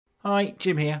Hi,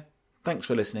 Jim here. Thanks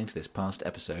for listening to this past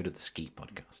episode of the Ski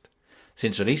Podcast.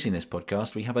 Since releasing this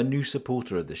podcast, we have a new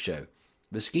supporter of the show.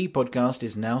 The Ski Podcast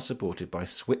is now supported by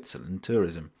Switzerland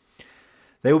Tourism.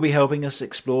 They will be helping us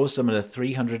explore some of the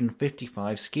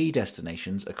 355 ski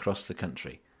destinations across the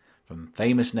country, from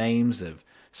famous names of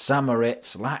St.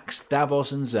 Moritz, Lax,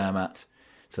 Davos and Zermatt,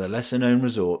 to the lesser-known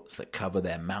resorts that cover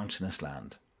their mountainous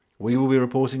land. We will be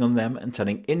reporting on them and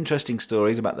telling interesting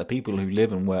stories about the people who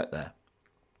live and work there.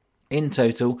 In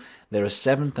total, there are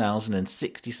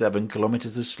 7,067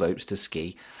 kilometres of slopes to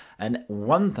ski and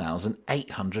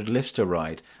 1,800 lifts to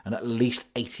ride, and at least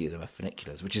 80 of them are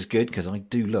funiculars, which is good because I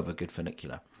do love a good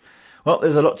funicular. Well,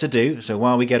 there's a lot to do, so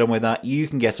while we get on with that, you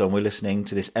can get on with listening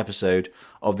to this episode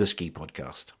of the Ski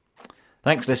Podcast.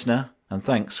 Thanks, listener, and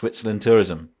thanks, Switzerland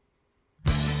Tourism.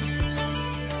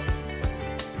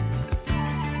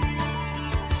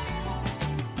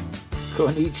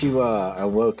 Konnichiwa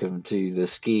and welcome to the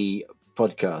Ski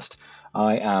Podcast.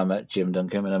 I am Jim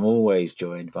Duncan and I'm always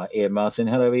joined by Ian Martin.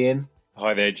 Hello, Ian.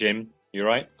 Hi there, Jim. You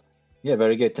right? Yeah,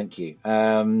 very good, thank you.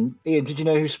 Ian, did you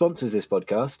know who sponsors this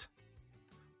podcast?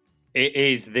 It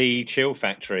is the Chill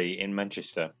Factory in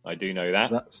Manchester. I do know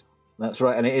that. That's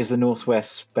right, and it is the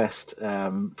Northwest's best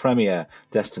premier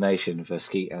destination for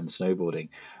ski and snowboarding.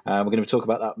 We're going to talk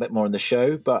about that a bit more in the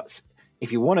show, but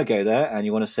if you want to go there and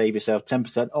you want to save yourself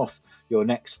 10% off your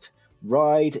next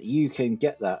ride, you can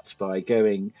get that by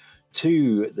going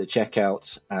to the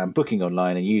checkout and booking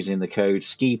online and using the code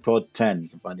SKIPOD10. You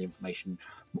can find the information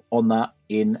on that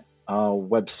in our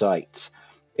website.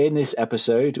 In this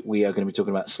episode, we are going to be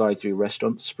talking about slide-through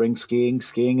restaurants, spring skiing,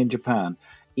 skiing in Japan.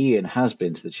 Ian has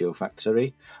been to the Chill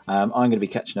Factory. I'm going to be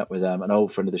catching up with an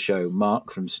old friend of the show,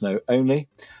 Mark from Snow Only.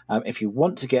 If you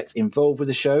want to get involved with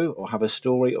the show or have a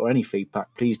story or any feedback,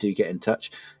 please do get in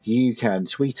touch. You can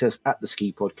tweet us at the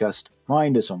Ski Podcast,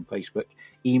 find us on Facebook,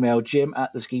 email Jim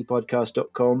at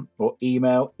theskipodcast.com or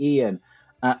email Ian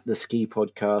at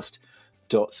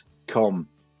theskipodcast.com.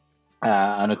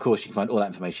 And of course, you can find all that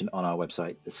information on our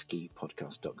website,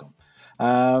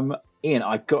 theskipodcast.com. Ian,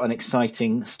 I've got an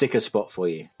exciting sticker spot for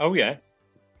you. Oh, yeah?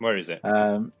 Where is it?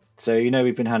 So,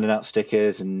 we've been handing out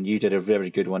stickers, and you did a very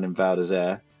good one in Val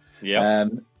d'Isère. Yeah.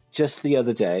 Just the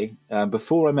other day,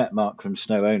 before I met Mark from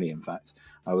Snow Only, in fact,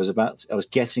 I was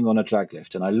getting on a drag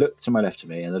lift, and I looked to my left of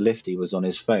me, and the lifty was on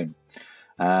his phone.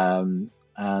 And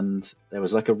there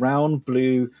was like a round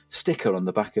blue sticker on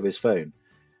the back of his phone.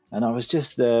 And I was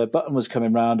the button was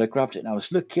coming round, I grabbed it, and I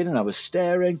was looking, and I was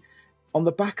staring. On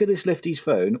the back of this lifty's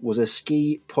phone was a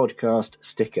Ski Podcast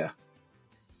sticker.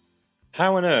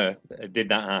 How on earth did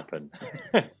that happen?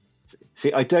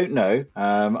 See, I don't know.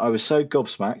 I was so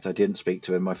gobsmacked I didn't speak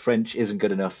to him. My French isn't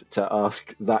good enough to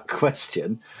ask that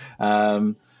question.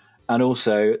 And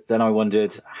also, then I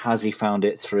wondered, has he found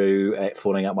it through it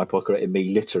falling out my pocket and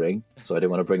me littering? So I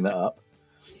didn't want to bring that up.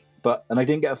 And I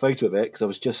didn't get a photo of it because I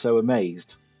was just so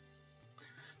amazed.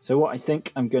 So what I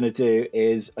think I'm going to do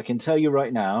is, I can tell you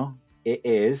right now, it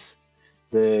is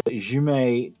the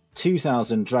Jumet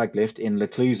 2000 drag lift in Le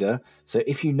Clusaz. So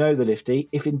if you know the lifty,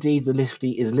 if indeed the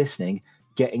lifty is listening,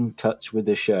 get in touch with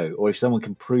the show. Or if someone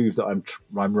can prove that I'm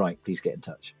right, please get in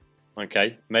touch.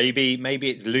 Okay, maybe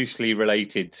it's loosely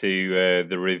related to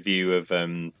the review of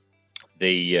the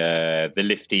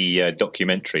lifty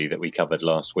documentary that we covered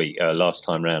last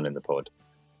time round in the pod.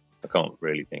 I can't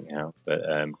really think how, but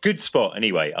good spot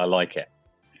anyway. I like it.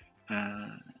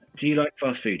 Do you like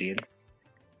fast food, Ian?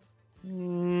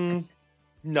 No,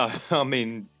 I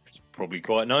mean, it's probably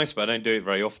quite nice, but I don't do it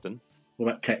very often. What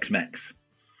about Tex-Mex?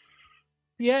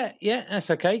 Yeah,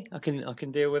 that's okay. I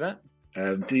can deal with that.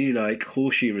 Do you like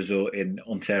Horseshoe Resort in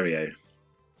Ontario?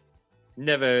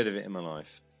 Never heard of it in my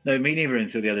life. No, me neither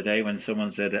until the other day when someone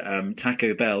said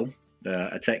Taco Bell,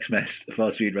 a Tex-Mex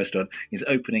fast food restaurant, is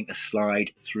opening a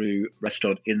slide-through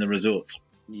restaurant in the resort.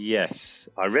 Yes,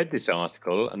 I read this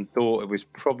article and thought it was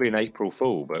probably an April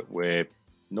Fool, but we're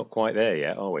not quite there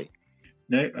yet, are we?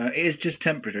 No, it is just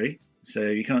temporary, so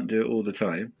you can't do it all the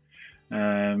time.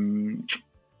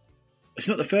 It's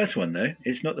not the first one, though.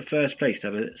 It's not the first place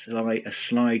to have a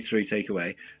slide-through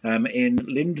takeaway. In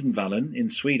Lindenvallen in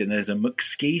Sweden, there's a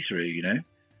McSki through,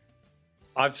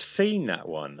 I've seen that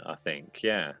one, I think,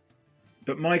 yeah.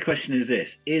 But my question is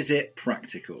this, is it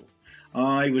practical?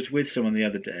 I was with someone the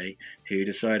other day who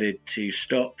decided to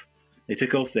stop. They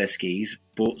took off their skis,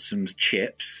 bought some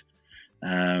chips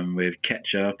with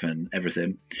ketchup and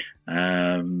everything,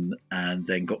 and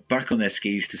then got back on their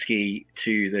skis to ski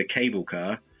to the cable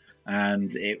car,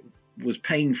 and it was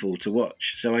painful to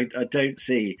watch. So I don't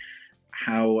see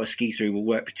how a ski through will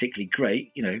work particularly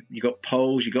great. You got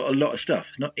poles, you got a lot of stuff.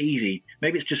 It's not easy.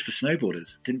 Maybe it's just for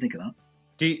snowboarders. Didn't think of that.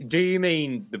 Do you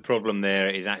mean the problem there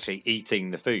is actually eating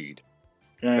the food?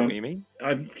 Is that what you mean?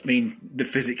 I mean, the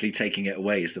physically taking it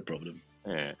away is the problem.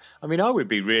 Yeah. I mean, I would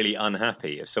be really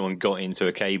unhappy if someone got into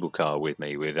a cable car with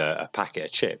me with a packet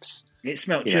of chips. It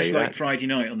smelt just like Friday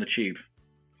night on the tube.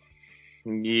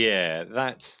 Yeah,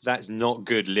 that's not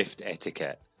good lift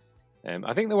etiquette.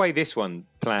 I think the way this one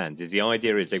plans is the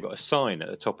idea is they've got a sign at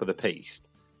the top of the piste,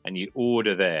 and you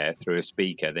order there through a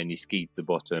speaker, then you ski to the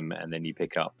bottom, and then you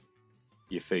pick up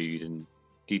your food. And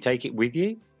do you take it with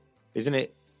you? Isn't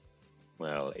it?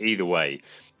 Well, either way,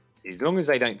 as long as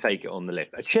they don't take it on the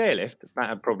lift. A chairlift,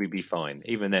 that'd probably be fine.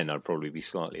 Even then, I'd probably be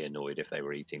slightly annoyed if they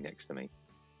were eating next to me.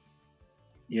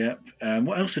 Yeah.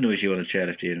 What else annoys you on a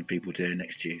chairlift and people doing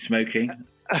next to you? Smoking?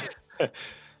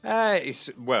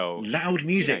 Loud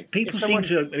music. People seem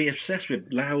to be obsessed with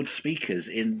loud speakers.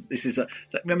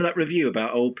 Remember that review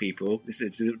about old people? This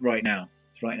is right now.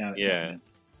 It's right now. Yeah.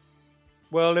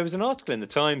 Well, there was an article in the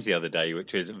Times the other day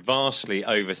which was vastly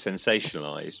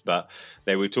over-sensationalised, but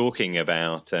they were talking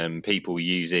about people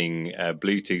using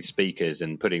Bluetooth speakers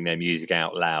and putting their music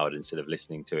out loud instead of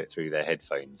listening to it through their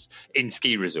headphones in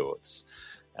ski resorts,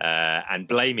 and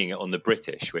blaming it on the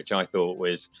British, which I thought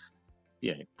was,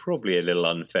 probably a little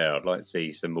unfair. I'd like to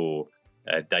see some more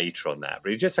data on that.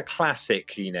 But it's just a classic,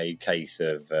 case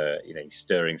of,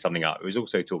 stirring something up. It was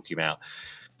also talking about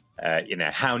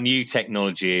how new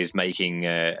technology is making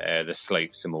the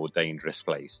slopes a more dangerous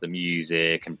place. The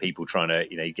music and people trying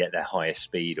to, get their highest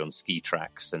speed on ski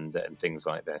tracks and things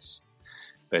like this.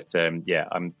 But I'm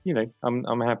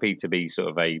happy to be sort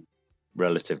of a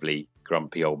relatively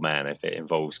grumpy old man if it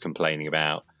involves complaining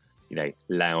about,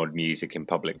 loud music in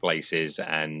public places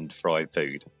and fried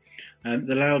food.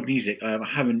 The loud music, I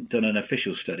haven't done an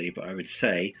official study, but I would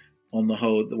say, on the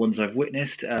whole, the ones I've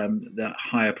witnessed, that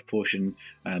higher proportion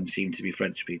seem to be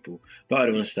French people. But I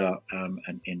don't want to start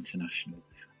an international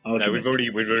argument. No,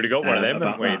 we've already got one of them,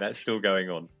 haven't we? That's still going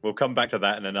on. We'll come back to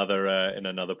that in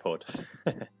another pod.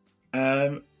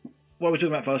 While we're talking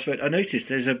about fast food, I noticed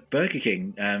there's a Burger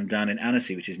King down in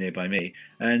Annecy, which is nearby me,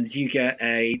 and you get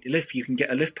a lift. You can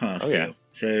get a lift pass deal. Yeah.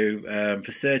 So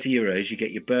for €30, you get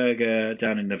your burger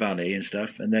down in the valley and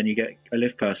stuff, and then you get a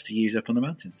lift pass to use up on the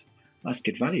mountains. That's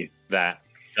good value. That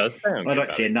does sound. I'd like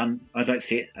to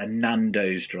see a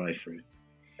Nando's drive-through.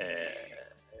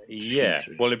 Yeah,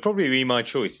 well, it'd probably be my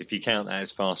choice if you count that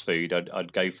as fast food.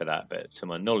 I'd go for that, but to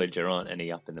my knowledge, there aren't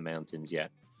any up in the mountains yet.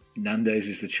 Nando's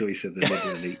is the choice of the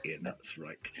liberal elite. Yeah, that's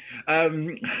right.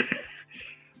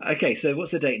 Okay, so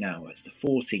what's the date now? It's the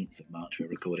 14th of March we're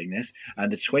recording this,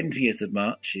 and the 20th of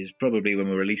March is probably when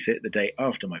we'll release it, the day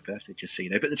after my birthday, just so you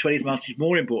know. But the 20th of March is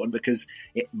more important because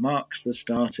it marks the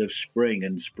start of spring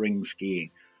and spring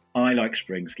skiing. I like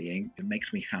spring skiing. It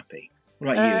makes me happy.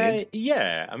 What about you, Ian?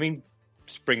 Yeah, I mean,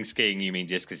 spring skiing, you mean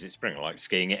just because it's spring? I like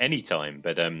skiing at any time,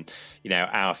 but,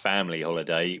 our family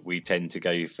holiday, we tend to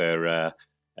go for...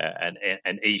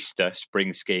 an Easter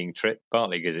spring skiing trip,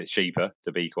 partly because it's cheaper,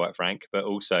 to be quite frank, but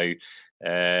also,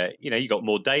 you got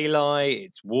more daylight,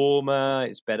 it's warmer,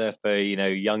 it's better for,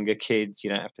 younger kids.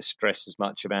 You don't have to stress as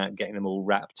much about getting them all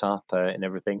wrapped up and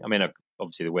everything. I mean,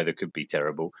 obviously the weather could be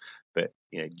terrible, but,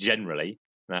 generally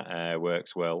that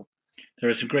works well. There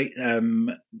are some great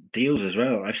deals as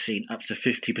well. I've seen up to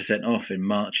 50% off in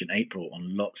March and April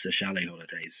on lots of chalet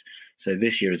holidays. So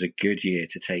this year is a good year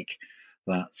to take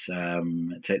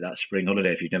that spring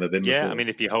holiday if you've never been before. Yeah, I mean,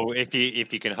 if you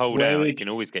can hold out, you can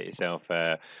always get yourself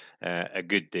a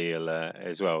good deal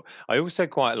as well. I also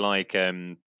quite like,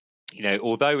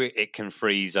 although it can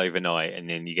freeze overnight, and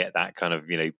then you get that kind of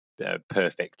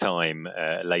perfect time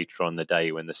later on the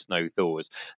day when the snow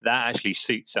thaws. That actually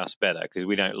suits us better because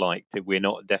we're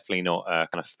definitely not kind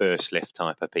of first lift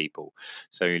type of people.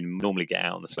 So you normally get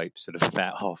out on the slope sort of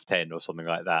about 10:30 or something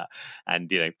like that. And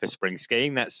for spring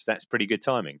skiing, that's pretty good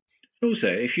timing. Also,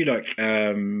 if you like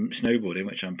snowboarding,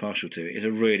 which I'm partial to, it's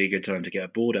a really good time to get a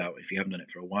board out if you haven't done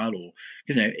it for a while, or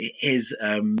because it is.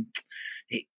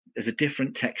 There's a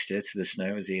different texture to the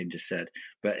snow, as Ian just said,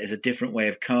 but there's a different way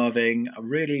of carving.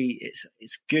 Really,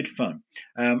 it's good fun.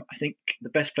 I think the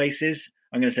best places,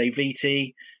 I'm going to say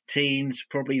VT, Teens,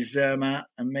 probably Zermatt,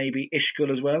 and maybe Ischgl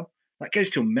as well. That goes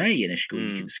till May in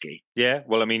Ischgl, you can ski. Yeah,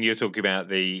 well, I mean, you're talking about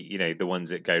the ones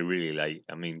that go really late.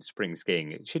 I mean, spring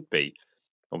skiing, it should be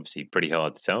obviously pretty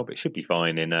hard to tell, but it should be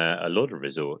fine in a lot of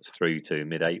resorts through to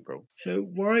mid-April. So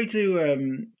why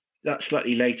do... that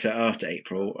slightly later after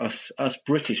April, us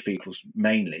British people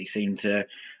mainly seem to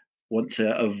want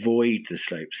to avoid the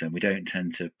slopes, and we don't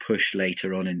tend to push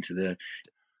later on into the...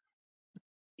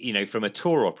 from a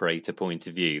tour operator point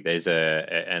of view, there's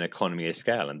an economy of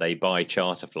scale, and they buy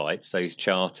charter flights. Those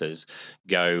charters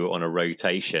go on a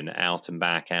rotation out and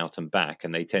back,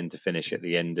 and they tend to finish at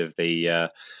the end of the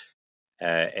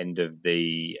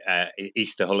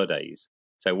Easter holidays.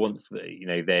 So once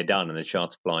they're done and the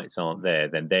charter flights aren't there,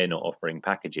 then they're not offering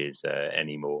packages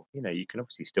anymore. You can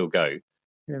obviously still go.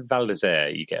 Val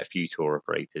d'Isère, you get a few tour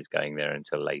operators going there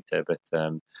until later, but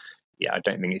I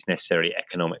don't think it's necessarily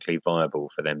economically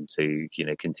viable for them to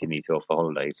continue to offer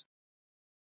holidays.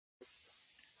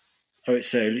 Oh,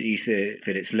 so you feel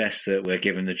it's less that we're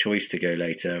given the choice to go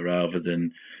later rather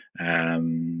than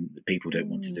people don't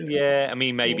want to do it? Yeah, I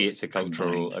mean, maybe it's a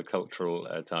cultural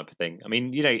type of thing. I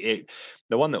mean,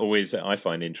 the one that I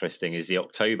find interesting is the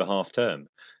October half term.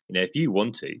 If you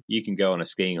want to, you can go on a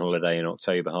skiing holiday in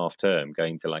October half term,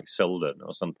 going to like Selden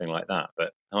or something like that.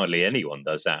 But hardly anyone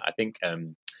does that. I think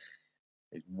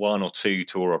there's one or two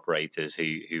tour operators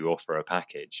who offer a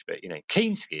package. But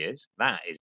keen skiers, that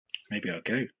is. Maybe I'll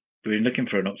go. We've been looking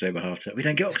for an October half term. We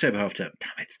don't get October half term.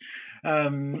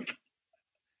 Damn it.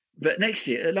 But last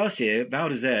year, Val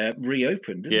d'Isère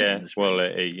reopened, didn't it? Yeah, well,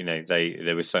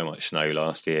 there was so much snow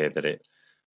last year that it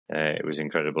was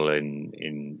incredible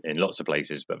in lots of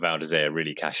places, but Val d'Isère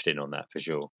really cashed in on that for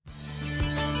sure.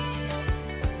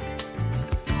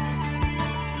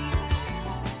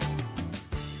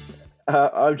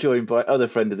 I'm joined by other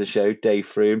friend of the show, Dave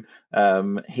Froome.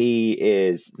 He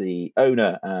is the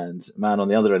owner and man on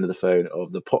the other end of the phone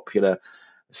of the popular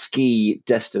ski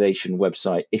destination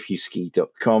website,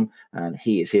 ifyouski.com, and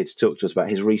he is here to talk to us about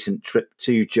his recent trip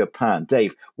to Japan.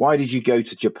 Dave, why did you go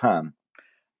to Japan?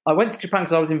 I went to Japan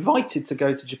because I was invited to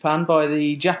go to Japan by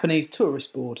the Japanese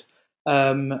Tourist Board,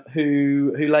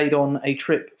 who laid on a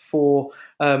trip for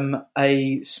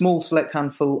a small select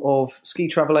handful of ski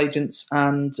travel agents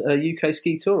and UK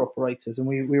ski tour operators. And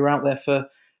we were out there for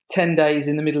 10 days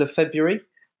in the middle of February.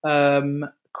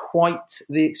 Quite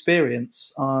the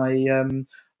experience.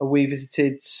 We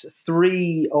visited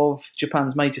 3 of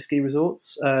Japan's major ski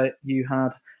resorts. You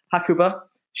had Hakuba,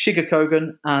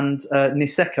 Shigakogen and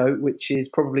Niseko, which is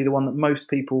probably the one that most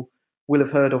people will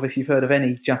have heard of if you've heard of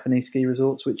any Japanese ski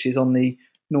resorts, which is on the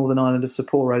northern island of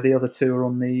Sapporo. The other 2 are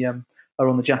on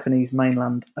the Japanese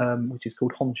mainland, which is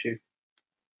called Honshu.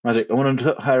 Magic. I want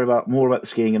to hear more about the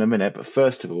skiing in a minute, but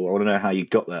first of all, I want to know how you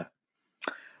got there.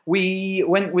 We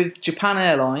went with Japan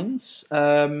Airlines.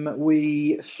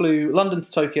 We flew London to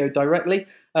Tokyo directly.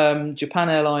 Japan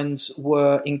Airlines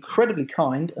were incredibly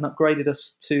kind and upgraded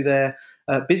us to their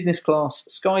business class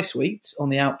Sky Suites on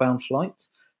the outbound flight,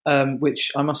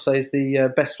 which I must say is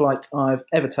the best flight I've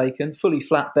ever taken. Fully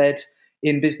flat bed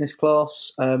in business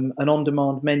class, an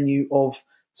on-demand menu of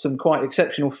some quite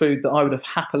exceptional food that I would have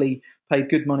happily paid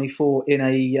good money for in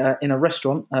a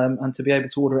restaurant, and to be able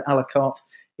to order it a la carte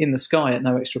in the sky at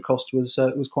no extra cost was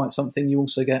quite something. You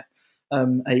also get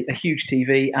a huge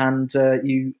TV, and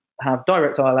you have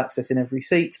direct aisle access in every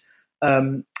seat,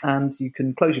 and you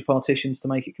can close your partitions to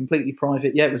make it completely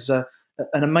private. Yeah, it was an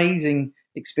amazing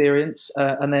experience.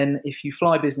 And then if you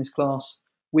fly business class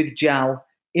with JAL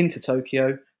into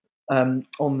Tokyo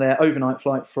on their overnight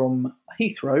flight from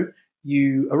Heathrow,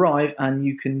 you arrive and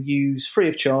you can use free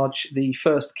of charge the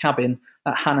first cabin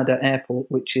at Haneda Airport,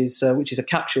 which is a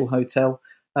capsule hotel,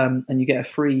 and you get a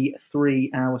free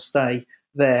 3-hour stay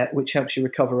there, which helps you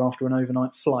recover after an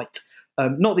overnight flight.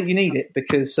 Not that you need it,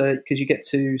 because you get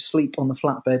to sleep on the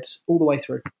flatbed all the way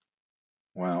through.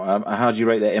 Wow. How do you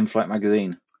rate their in-flight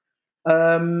magazine?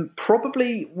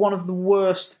 Probably one of the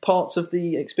worst parts of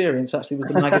the experience, actually, was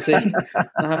the magazine.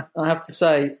 I have to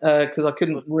say, because I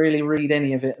couldn't really read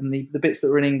any of it, and the bits that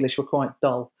were in English were quite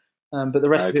dull. But the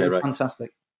rest of it was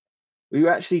fantastic. You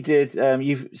actually did.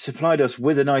 You've supplied us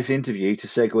with a nice interview to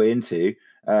segue into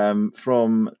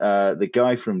from the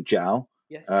guy from JAL,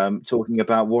 yes. Talking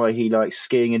about why he likes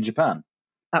skiing in Japan.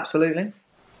 Absolutely.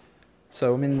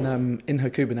 So I'm in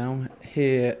Hakuba now,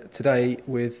 here today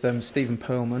with Stephen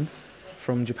Perlman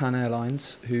from Japan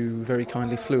Airlines, who very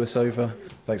kindly flew us over.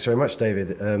 Thanks very much,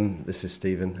 David. This is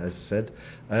Stephen, as said.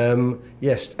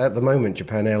 Yes, at the moment,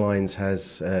 Japan Airlines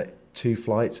has 2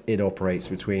 flights. It operates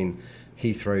between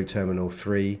Heathrow Terminal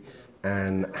 3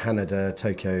 and Haneda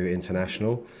Tokyo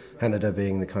International. Haneda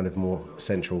being the kind of more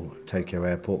central Tokyo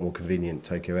airport, more convenient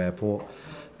Tokyo airport.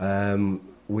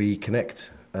 We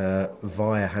connect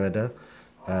via Haneda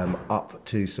up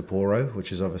to Sapporo,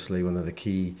 which is obviously one of the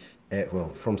key,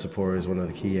 from Sapporo is one of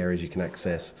the key areas you can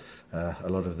access a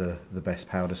lot of the best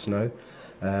powder snow.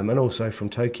 And also from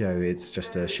Tokyo, it's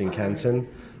just a Shinkansen.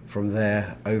 From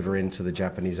there, over into the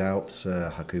Japanese Alps,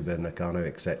 Hakuba, Nagano,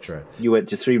 etc. You went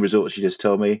to 3 resorts, you just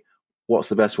told me. what's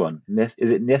the best one?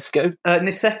 Is it Niseko?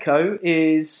 Niseko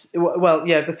is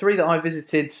the three that I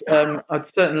visited. I'd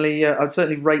certainly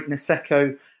rate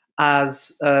Niseko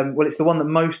as it's the one that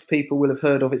most people will have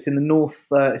heard of. It's in the north.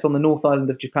 It's on the North Island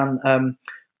of Japan,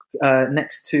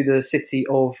 next to the city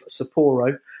of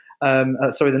Sapporo.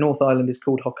 The North Island is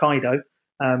called Hokkaido,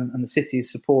 and the city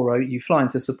is Sapporo. You fly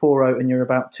into Sapporo, and you're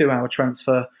about 2-hour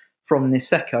transfer from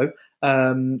Niseko,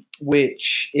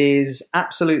 which is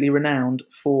absolutely renowned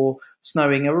for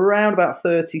snowing around about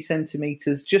 30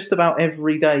 centimetres just about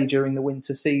every day during the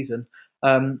winter season.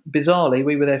 Bizarrely,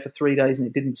 we were there for 3 days and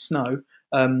it didn't snow,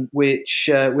 which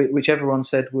everyone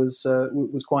said was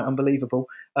quite unbelievable.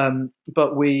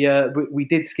 But we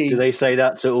did ski. Do they say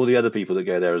that to all the other people that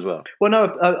go there as well? Well,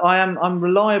 no, I'm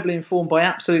reliably informed by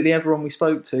absolutely everyone we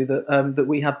spoke to that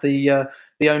we had the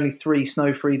only 3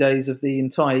 snow-free days of the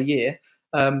entire year.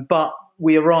 But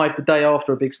we arrived the day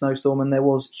after a big snowstorm, and there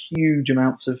was huge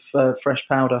amounts of fresh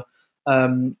powder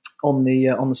on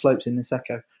the slopes in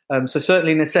Niseko. So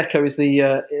certainly Niseko is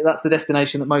that's the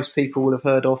destination that most people will have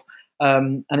heard of,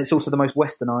 and it's also the most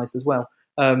westernised as well.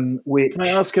 Can I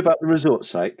ask about the resort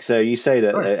site? So you say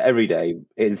that every day,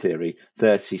 in theory,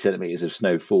 30 centimetres of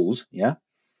snow falls, yeah?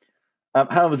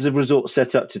 How is the resort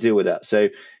set up to deal with that? So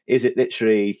is it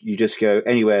literally you just go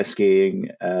anywhere skiing,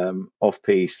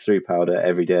 off-piste, through powder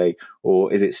every day,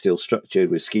 or is it still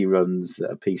structured with ski runs that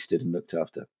are pisted and looked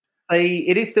after?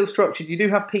 It is still structured. You do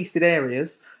have pisted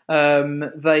areas.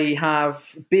 They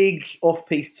have big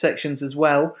off-piste sections as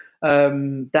well,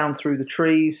 down through the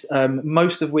trees,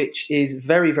 most of which is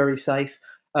very, very safe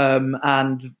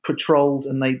and patrolled,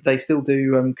 and they still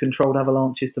do controlled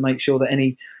avalanches to make sure that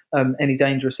any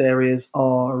dangerous areas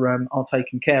are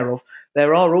taken care of.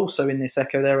 There are also in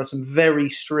Niseko, there are some very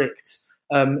strict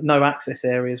no access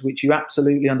areas, which you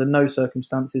absolutely under no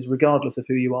circumstances, regardless of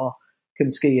who you are,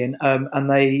 can ski in, and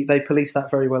they police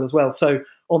that very well as well. So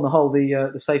on the whole,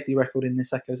 the safety record in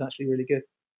Niseko is actually really good.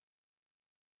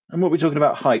 And what are we talking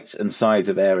about height and size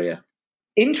of area?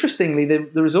 Interestingly,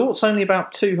 the resort's only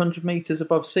about 200 metres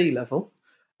above sea level.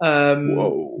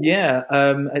 Whoa! Yeah,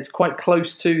 it's quite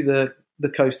close to the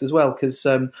coast as well, because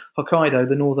Hokkaido,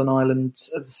 the North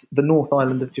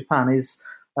Island of Japan, is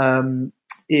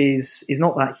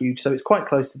not that huge, so it's quite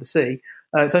close to the sea.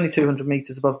 It's only 200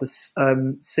 metres above the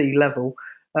sea level.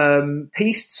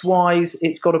 Pistes-wise,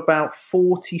 it's got about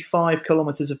 45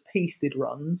 kilometres of pisted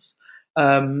runs,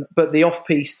 but the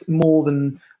off-piste more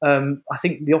than I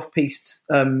think the off-piste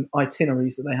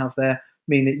itineraries that they have there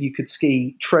mean that you could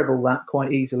ski treble that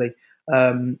quite easily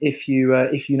if you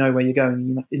know where you're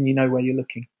going and you know where you're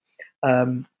looking.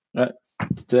 Do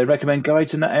they recommend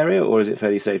guides in that area, or is it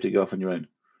fairly safe to go off on your own?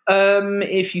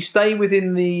 If you stay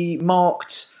within the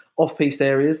marked off-piste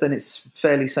areas, then it's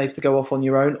fairly safe to go off on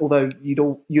your own. Although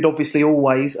you'd obviously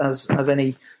always, as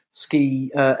any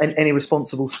any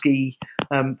responsible ski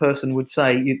person would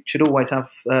say, you should always have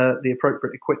the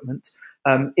appropriate equipment.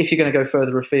 If you're going to go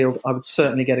further afield, I would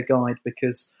certainly get a guide,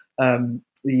 because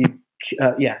you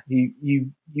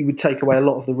would take away a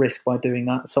lot of the risk by doing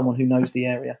that. Someone who knows the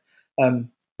area.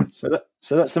 So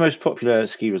that's the most popular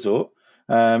ski resort.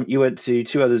 You went to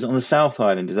 2 others on the South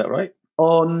Island, is that right?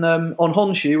 On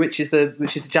Honshu, which is the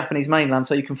Japanese mainland,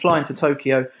 so you can fly into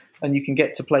Tokyo and you can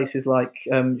get to places like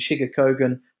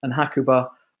Shigakogen and Hakuba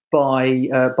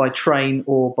by train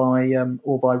or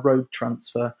by road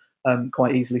transfer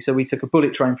quite easily. So we took a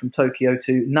bullet train from Tokyo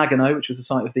to Nagano, which was the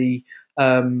site of the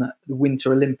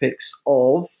Winter Olympics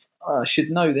of, I should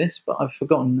know this, but I've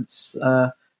forgotten. It's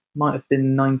might have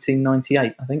been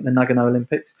 1998, I think, the Nagano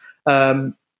Olympics.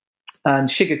 And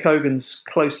Shigakogen's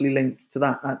closely linked to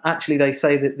that. And actually, they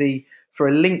say that for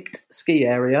a linked ski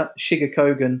area,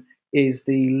 Shigakogen is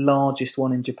the largest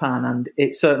one in Japan, and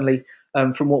it certainly,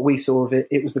 from what we saw of it,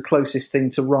 it was the closest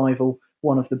thing to rival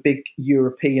one of the big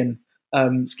European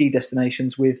ski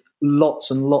destinations, with lots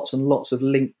and lots and lots of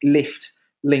linked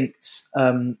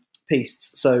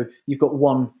pistes. So you've got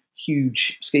one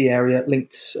huge ski area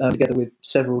linked together with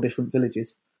several different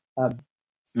villages.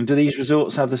 And do these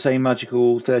resorts have the same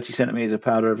magical 30 centimetres of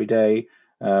powder every day,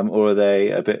 or are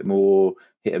they a bit more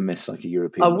hit and miss like a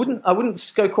European? I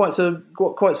wouldn't go quite so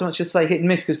much as say hit and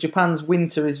miss, because Japan's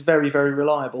winter is very, very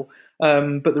reliable.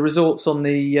 But the resorts on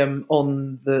the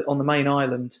main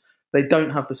island, they don't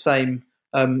have the same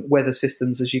weather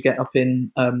systems as you get up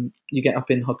in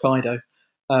Hokkaido.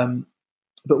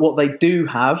 But what they do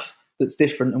have that's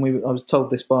different, and I was told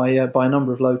this by a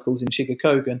number of locals in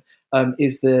Shigakogen,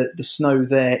 is the snow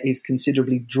there is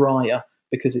considerably drier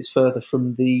because it's further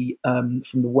from the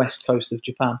west coast of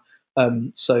Japan.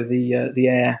 So the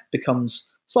air becomes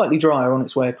slightly drier on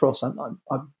its way across.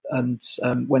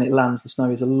 when it lands, the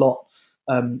snow is a lot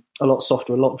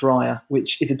softer, a lot drier,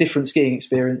 which is a different skiing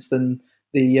experience than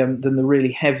the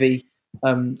really heavy,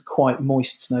 quite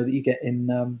moist snow that you get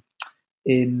in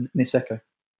Niseko.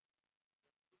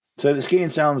 So the skiing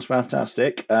sounds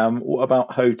fantastic. What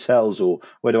about hotels, or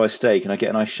where do I stay? Can I get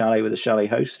a nice chalet with a chalet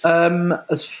host?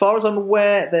 As far as I'm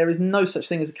aware, there is no such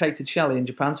thing as a catered chalet in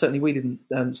Japan. Certainly we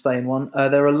didn't stay in one.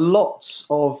 There are lots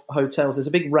of hotels. There's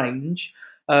a big range.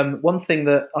 One thing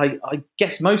that I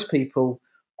guess most people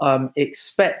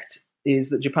expect is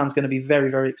that Japan's going to be very,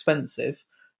 very expensive.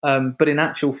 But in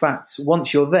actual fact,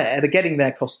 once you're there, the getting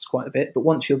there costs quite a bit, but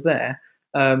once you're there,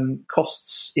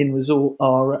 costs in resort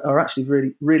are actually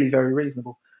really, really very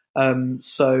reasonable.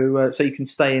 So you can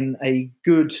stay in a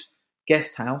good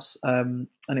guest house, and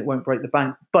it won't break the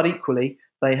bank. But equally,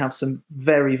 they have some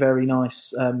very, very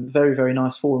nice 4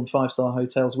 and 5 star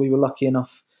hotels. We were lucky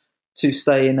enough to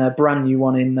stay in a brand new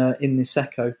one in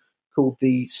Niseko called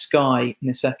the Sky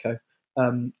Niseko,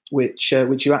 which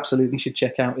you absolutely should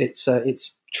check out. It's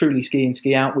truly ski in,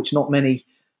 ski out, which not many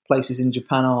places in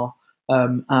Japan are.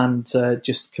 And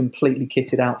just completely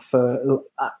kitted out for,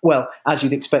 well, as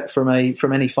you'd expect from any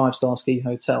 5-star ski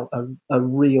hotel, a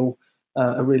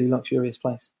really luxurious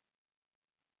place.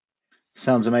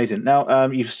 Sounds amazing. Now,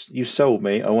 you've sold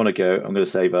me. I want to go. I'm going to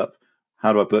save up.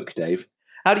 How do I book, Dave?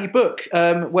 How do you book?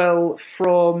 Well,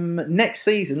 from next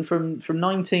season, from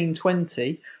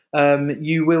 1920,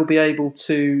 you'll be able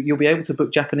to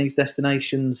book Japanese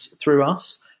destinations through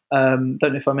us. Don't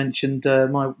know if I mentioned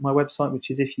my website, which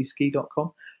is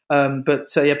ifyouski.com.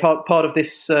 Part of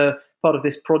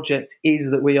this project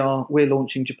is that we're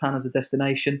launching Japan as a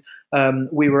destination.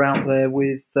 We were out there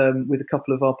with a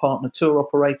couple of our partner tour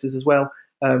operators as well,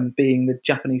 being the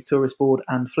Japanese Tourist Board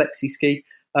and Flexi Ski,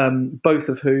 both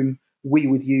of whom we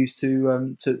would use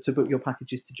to book your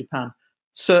packages to Japan.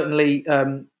 Certainly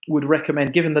would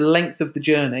recommend, given the length of the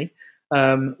journey,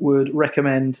 would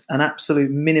recommend an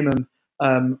absolute minimum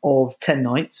of 10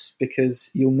 nights, because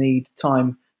you'll need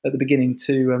time at the beginning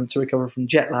to recover from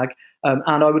jet lag.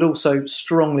 And I would also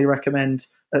strongly recommend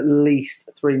at least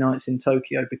 3 nights in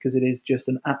Tokyo, because it is just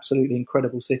an absolutely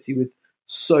incredible city with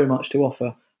so much to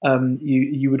offer.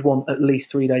 You would want at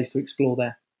least 3 days to explore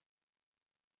there.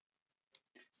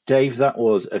 Dave, that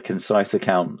was a concise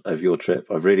account of your trip.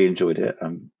 I really enjoyed it.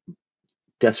 I'm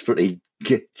desperately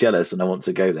jealous and I want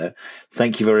to go there.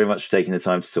 Thank you very much for taking the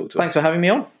time to talk to us. Thanks for having me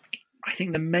on. I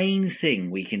think the main thing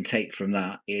we can take from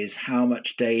that is how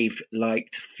much Dave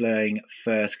liked flying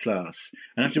first class.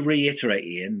 And I have to reiterate,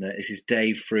 Ian, that this is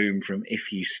Dave Froome from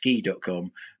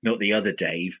ifyouski.com, not the other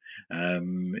Dave.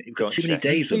 We've got too many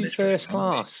Daves on this first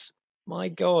class. My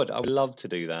God, I would love to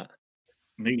do that.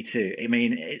 Me too. I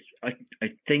mean, I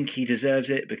think he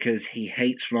deserves it because he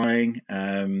hates flying.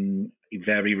 He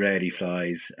very rarely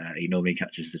flies. He normally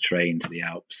catches the train to the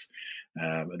Alps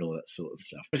and all that sort of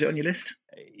stuff. Was it on your list?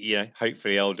 Yeah,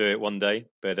 hopefully I'll do it one day,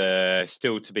 but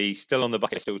still on the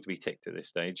bucket, still to be ticked at this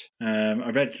stage.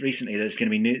 I read recently there's going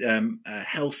to be new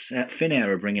Finnair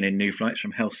are bringing in new flights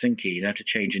from Helsinki. You don't have to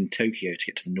change in Tokyo to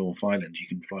get to the North Island. You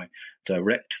can fly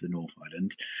direct to the North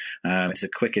Island. It's a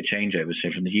quicker changeover. So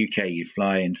from the UK, you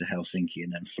fly into Helsinki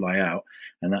and then fly out,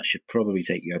 and that should probably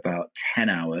take you about 10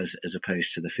 hours as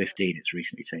opposed to the 15 it's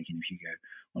recently taken if you go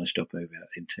on a stopover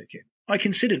in Tokyo. I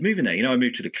considered moving there. I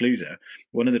moved to the Clusaz.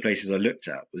 One of the places I looked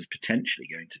at was potentially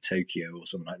going to Tokyo or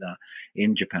something like that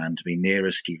in Japan to be near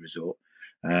a ski resort,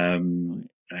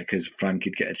 because Frank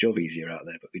could get a job easier out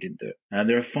there, but we didn't do it.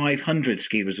 There are 500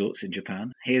 ski resorts in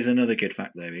Japan. Here's another good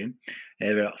fact though, Ian.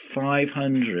 There are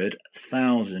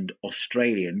 500,000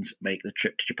 Australians make the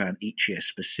trip to Japan each year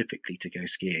specifically to go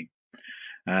skiing.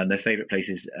 Their favourite place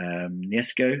is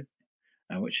Niseko,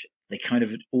 which they kind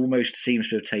of almost seems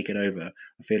to have taken over.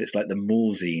 I feel it's like the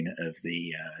Malzine of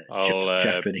the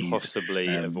Japanese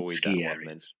possibly avoid ski that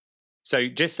areas. So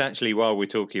just actually while we're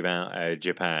talking about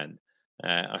Japan,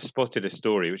 I spotted a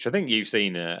story, which I think you've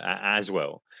seen as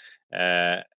well,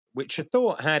 which I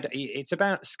thought it's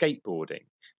about skateboarding.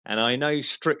 And I know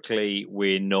strictly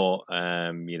we're not,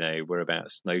 we're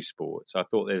about snow sports. I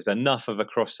thought there's enough of a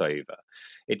crossover.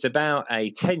 It's about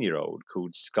a 10-year-old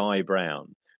called Sky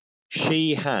Brown.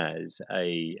 She has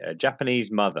a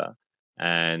Japanese mother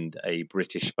and a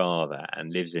British father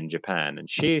and lives in Japan. And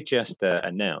she has just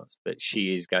announced that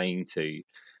she is going to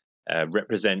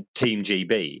represent Team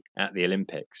GB at the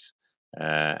Olympics,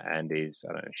 and is,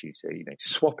 I don't know, she's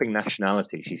swapping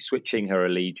nationality. She's switching her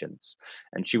allegiance,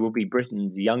 and she will be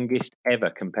Britain's youngest ever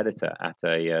competitor at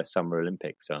a Summer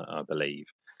Olympics, I believe.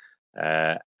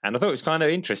 And I thought it was kind of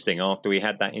interesting after we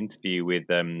had that interview with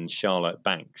Charlotte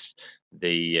Banks,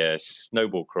 the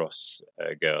snowball cross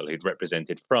girl who'd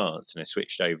represented France and has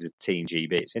switched over to Team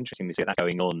GB. It's interesting to see that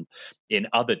going on in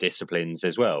other disciplines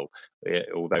as well,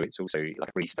 although it's also like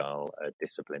a freestyle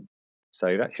discipline.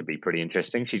 So that should be pretty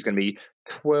interesting. She's going to be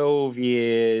 12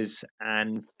 years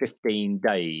and 15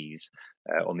 days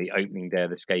on the opening day of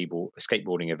the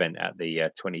skateboarding event at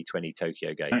the 2020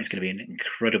 Tokyo Games. That's going to be an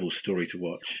incredible story to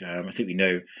watch. I think we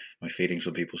know my feelings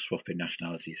when people swap in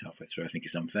nationalities halfway through. I think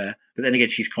it's unfair. But then again,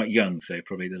 she's quite young, so it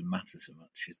probably doesn't matter so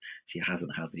much. She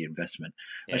hasn't had the investment.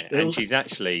 Yeah, and she's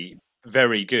actually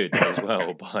very good as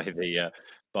well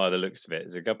by the looks of it.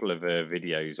 There's a couple of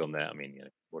videos on there. I mean,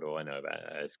 what do I know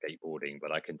about skateboarding?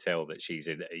 But I can tell that she's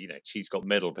got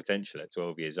medal potential at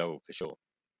 12 years old for sure.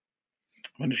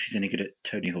 I wonder if she's any good at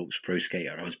Tony Hawk's Pro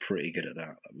Skater. I was pretty good at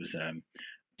that. That was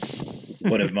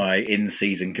one of my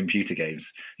in-season computer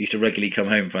games. I used to regularly come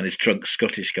home and find this drunk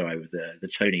Scottish guy with the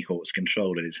Tony Hawk's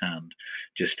control in his hand,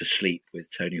 just asleep with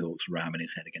Tony Hawk's ramming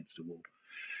his head against a wall.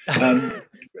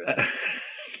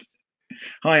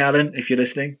 Hi, Alan, if you're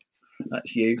listening.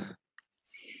 That's you.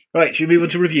 Right, should we move on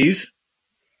to reviews?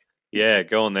 Yeah,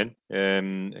 go on then.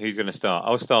 Who's going to start?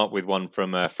 I'll start with one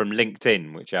from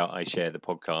LinkedIn, which I share the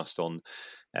podcast on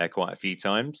quite a few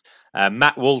times.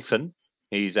 Matt Walton,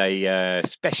 he's a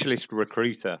specialist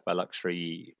recruiter for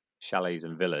luxury chalets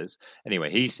and villas.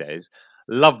 Anyway, he says,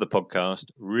 love the podcast,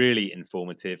 really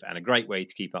informative and a great way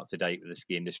to keep up to date with the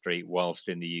ski industry whilst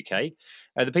in the UK.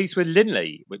 The piece with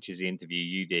Linley, which is the interview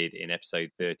you did in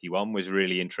episode 31, was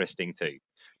really interesting too.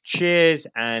 Cheers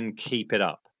and keep it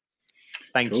up.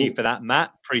 Thank you for that,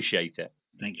 Matt. Appreciate it.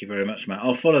 Thank you very much, Matt.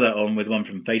 I'll follow that on with one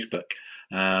from Facebook.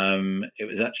 It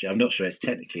was actually, I'm not sure it's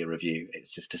technically a review.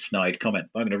 It's just a snide comment.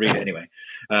 I'm going to read it anyway.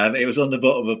 It was on the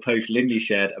bottom of a post Linley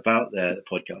shared about the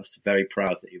podcast. Very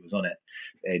proud that he was on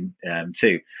it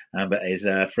too. But his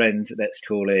friend, let's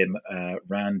call him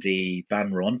Randy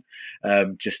Banron,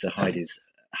 just to hide his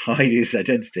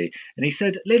identity. And he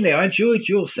said, Linley, I enjoyed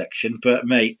your section, but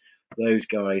mate, those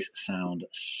guys sound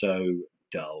so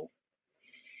dull.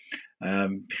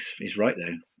 He's right,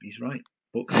 though. He's right.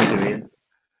 What can we do, Ian?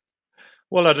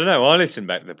 Well, I don't know. I listened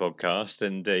back to the podcast,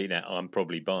 and I'm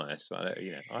probably biased. But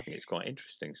I think it's quite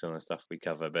interesting some of the stuff we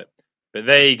cover. But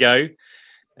there you go.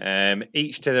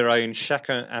 Each to their own.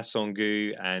 Chacun à son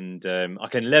goût, and I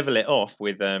can level it off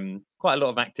with quite a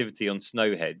lot of activity on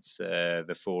Snowheads,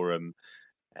 the forum,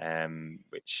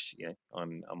 which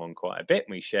I'm on quite a bit.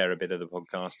 We share a bit of the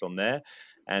podcast on there,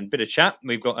 and a bit of chat.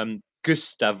 We've got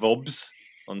Gustavobs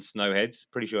on Snowheads,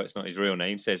 pretty sure it's not his real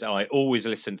name, says, I always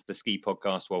listen to the ski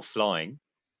podcast while flying.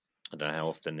 I don't know how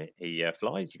often he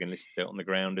flies. You can listen to it on the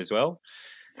ground as well.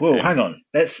 Whoa, hang on.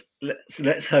 Let's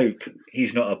hope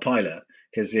he's not a pilot,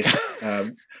 because if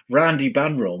Randy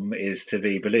Banrom is to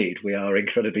be believed, we are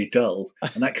incredibly dull,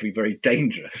 and that could be very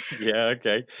dangerous. Yeah,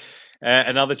 okay.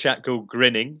 Another chap called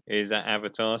Grinning is at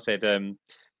Avatar, said,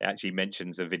 it actually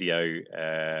mentions a video,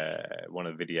 one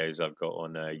of the videos I've got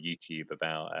on YouTube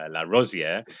about La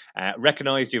Rosière.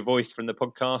 Recognised your voice from the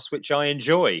podcast, which I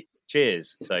enjoy.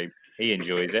 Cheers. So he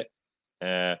enjoys it.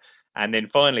 And then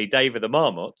finally, David the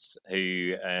Marmots,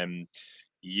 who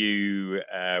you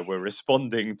were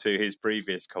responding to his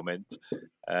previous comment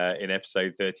in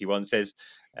episode 31, says,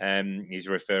 he's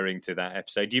referring to that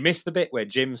episode. You missed the bit where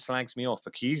Jim slags me off,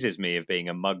 accuses me of being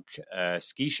a mug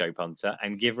ski show punter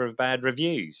and giver of bad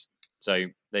reviews. So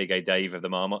there you go, Dave of the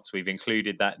Marmots. We've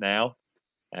included that now.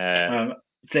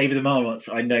 David the Marmots,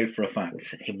 I know for a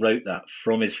fact, he wrote that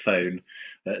from his phone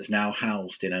that's now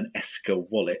housed in an Esker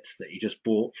wallet that he just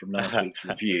bought from last week's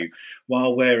review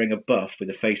while wearing a buff with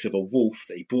the face of a wolf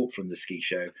that he bought from the ski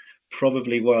show,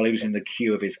 probably while he was in the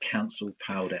queue of his cancelled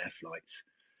Powered Air flights.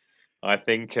 I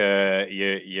think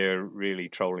you're really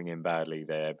trolling him badly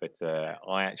there, but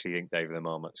I actually think David the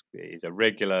Marmot is a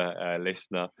regular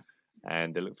listener,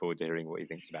 and I look forward to hearing what he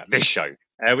thinks about this show.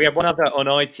 We have one other on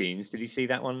iTunes. Did you see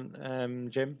that one,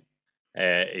 Jim?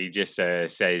 He just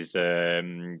says,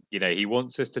 he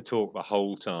wants us to talk the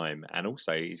whole time, and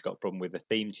also he's got a problem with the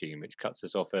theme tune, which cuts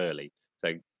us off early.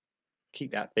 So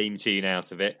keep that theme tune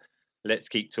out of it. Let's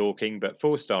keep talking. But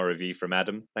 4-star review from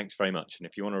Adam. Thanks very much. And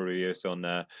if you want to review us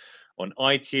on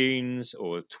iTunes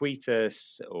or tweet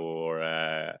us or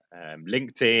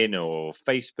LinkedIn or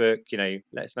Facebook,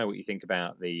 let us know what you think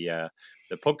about the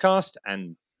podcast.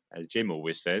 And as Jim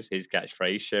always says, his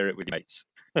catchphrase, share it with your mates.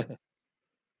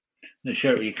 No,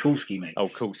 share it with your cool ski mates. Oh,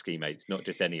 cool ski mates, not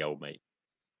just any old mate.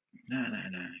 No,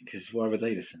 because why would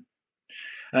they listen?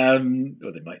 Well,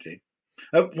 they might do.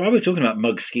 While we're talking about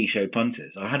McSki show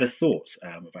punters, I had a thought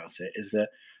about it. Is that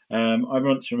I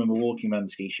once remember walking around the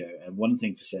ski show, and one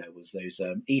thing for sale was those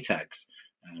e-tags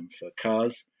for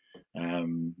cars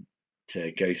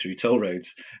to go through toll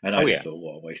roads. And I just thought,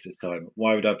 what a waste of time.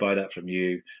 Why would I buy that from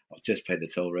you? I'll just pay the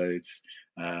toll roads.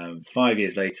 5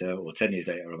 years later or 10 years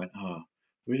later, I went,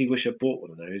 really wish I bought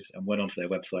one of those, and went onto their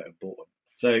website and bought one.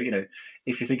 So,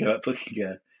 if you're thinking about booking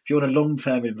if you want a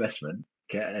long-term investment,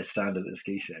 get a stand at the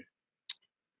ski show.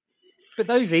 But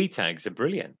those e-tags are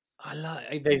brilliant. I know.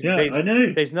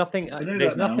 There's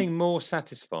nothing more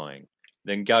satisfying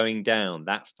than going down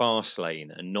that fast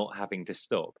lane and not having to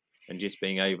stop and just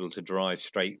being able to drive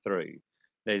straight through.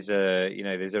 There's a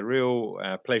real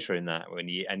pleasure in that when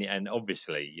you and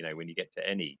obviously when you get to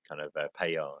any kind of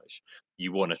péage,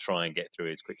 you want to try and get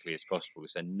through as quickly as possible.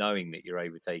 So knowing that you're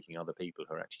overtaking other people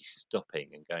who are actually stopping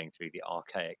and going through the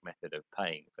archaic method of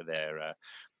paying for their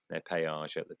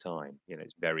péage at the time,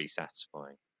 it's very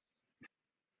satisfying.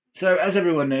 So, as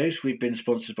everyone knows, we've been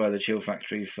sponsored by the Chill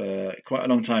Factory for quite a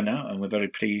long time now, and we're very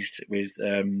pleased with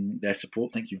their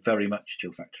support. Thank you very much,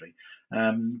 Chill Factory.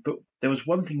 But there was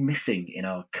one thing missing in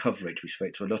our coverage. We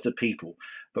spoke to a lot of people,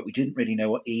 but we didn't really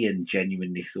know what Ian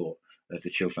genuinely thought of the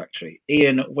Chill Factory.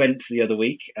 Ian went the other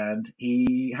week, and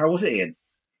how was it, Ian?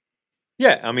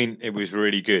 Yeah, I mean, it was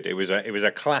really good. It was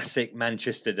a classic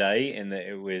Manchester day in that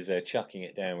it was chucking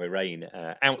it down with rain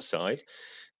outside.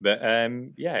 But I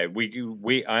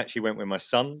actually went with my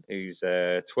son, who's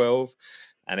 12,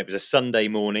 and it was a Sunday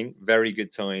morning. Very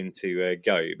good time to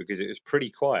go because it was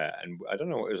pretty quiet. And I don't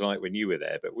know what it was like when you were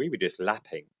there, but we were just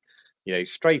lapping,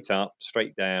 straight up,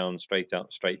 straight down, straight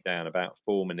up, straight down, about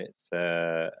 4 minutes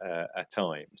a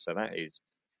time. So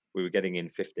we were getting in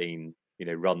 15,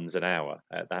 runs an hour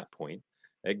at that point.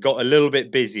 It got a little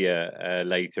bit busier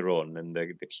later on, and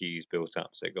the queues built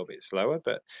up, so it got a bit slower.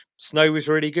 But snow was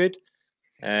really good.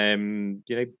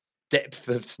 Depth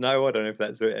of snow, I don't know if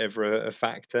that's ever a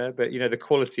factor, but the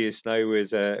quality of snow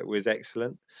was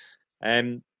excellent.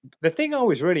 The thing I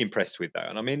was really impressed with, though,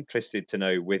 and I'm interested to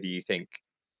know whether you think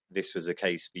this was the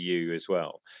case for you as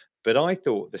well, but I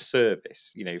thought the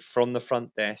service, from the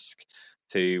front desk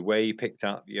to where you picked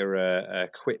up your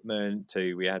equipment,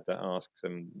 to we had to ask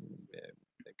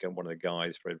one of the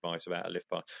guys for advice about a lift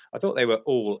bar. I thought they were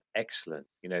all excellent.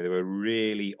 They were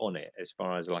really on it as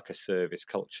far as like a service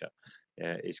culture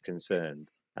is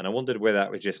concerned. And I wondered whether that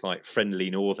was just like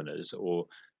friendly Northerners or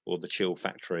the Chill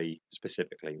Factory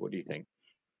specifically. What do you think?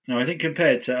 No, I think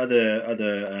compared to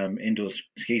other indoor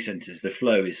ski centres, the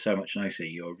flow is so much nicer.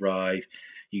 You arrive,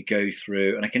 you go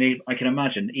through, and I can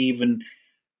imagine even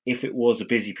if it was a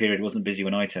busy period, it wasn't busy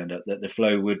when I turned up, that the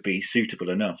flow would be suitable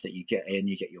enough that you get in,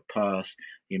 you get your pass,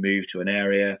 you move to an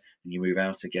area, and you move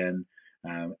out again.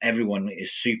 Everyone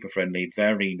is super friendly,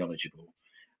 very knowledgeable.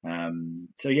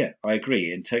 So yeah, I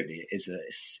agree, and totally,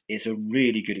 it's a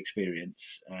really good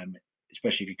experience,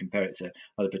 especially if you compare it to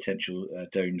other potential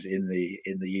domes in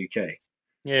the UK.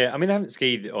 Yeah, I mean, I haven't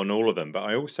skied on all of them, but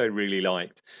I also really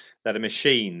liked that a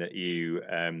machine that you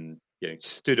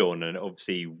stood on and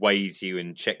obviously weighs you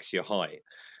and checks your height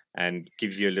and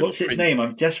gives you a little. What's its name?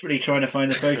 I'm desperately trying to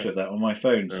find the photo of that on my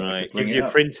phone. So right, gives you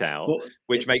a printout,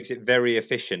 which makes it very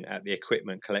efficient at the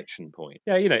equipment collection point.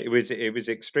 Yeah, it was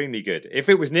extremely good. If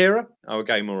it was nearer, I would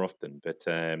go more often. But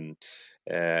certainly,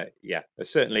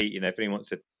 if anyone wants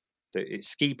to,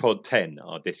 it's SkiPod 10,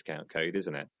 our discount code,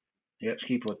 isn't it? Yep,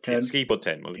 SkiPod 10. SkiPod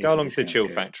 10. Well, go along to the Chill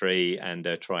Factory and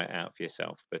try it out for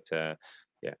yourself. But I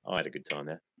had a good time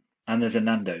there. And there's a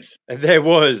Nando's. There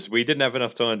was. We didn't have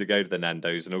enough time to go to the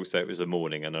Nando's, and also it was a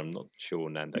morning, and I'm not sure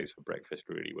Nando's for breakfast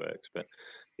really works. But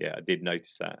yeah, I did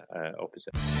notice that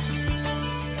opposite.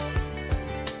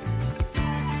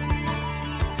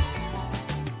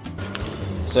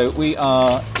 So we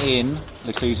are in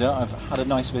Le Clusaz. I've had a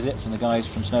nice visit from the guys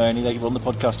from Snow Only. They were on the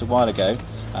podcast a while ago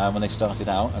when they started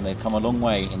out, and they've come a long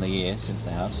way in the year since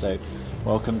they have. So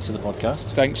welcome to the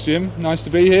podcast. Thanks, Jim. Nice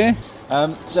to be here.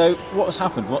 So what has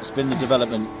happened? What's been the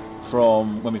development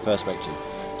from when we first spoke to you?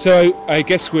 So I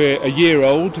guess we're a year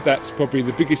old. That's probably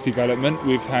the biggest development.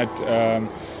 We've had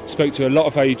spoke to a lot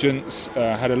of agents,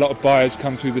 had a lot of buyers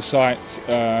come through the site,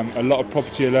 a lot of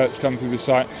property alerts come through the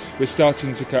site. We're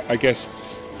starting to, I guess,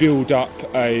 build up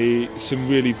some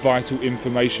really vital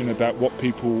information about what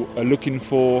people are looking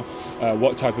for,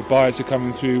 what type of buyers are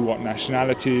coming through, what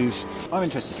nationalities. I'm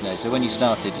interested to know, so when you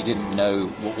started, you didn't know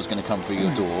what was going to come through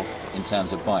your door in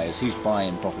terms of buyers. Who's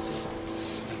buying property?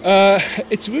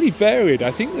 It's really varied.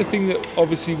 I think the thing that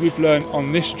obviously we've learned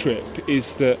on this trip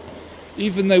is that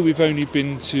even though we've only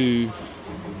been to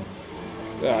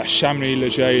Chamonix, Le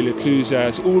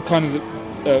Clusaz, all kind of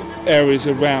areas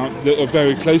around that are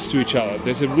very close to each other,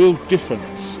 there's a real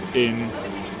difference in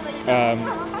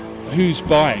who's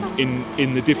buying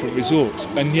in the different resorts,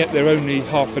 and yet they're only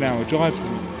half an hour drive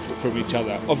from each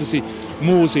other. Obviously,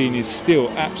 Morzine is still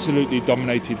absolutely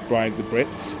dominated by the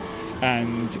Brits,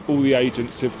 and all the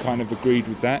agents have kind of agreed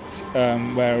with that,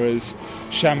 whereas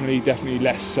Chamonix definitely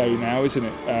less so now, isn't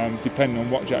it? Depending on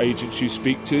what agents you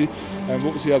speak to.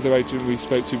 What was the other agent we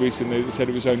spoke to recently that said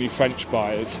it was only French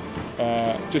buyers?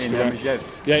 Just in Megève.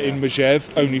 Yeah, in Megève,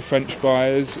 only French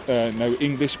buyers, no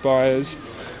English buyers.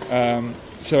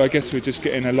 So I guess we're just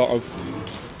getting a lot of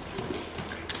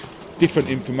different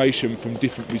information from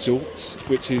different resorts,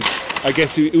 which is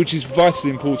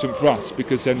vitally important for us,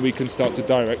 because then we can start to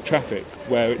direct traffic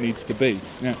where it needs to be.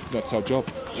 Yeah, that's our job.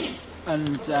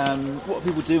 And what are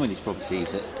people doing with these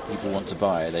properties that people want to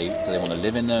buy? Do they want to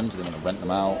live in them? Do they want to rent them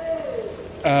out?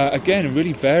 Again,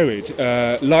 really varied.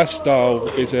 Lifestyle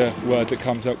is a word that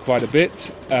comes up quite a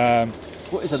bit.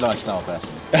 What is a lifestyle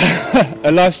person?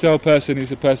 A lifestyle person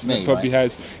is a person that probably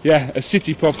has, a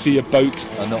city property, a boat,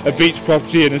 a beach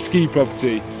property, and a ski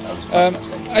property.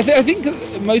 I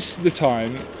think most of the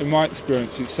time, in my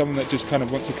experience, it's someone that just kind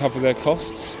of wants to cover their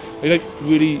costs. They don't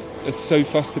really are so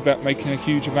fussed about making a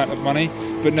huge amount of money,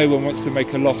 but no one wants to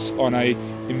make a loss on a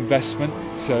investment.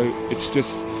 So it's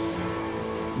just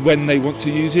when they want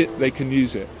to use it, they can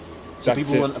use it. So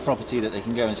people want a property that they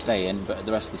can go and stay in, but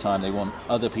the rest of the time they want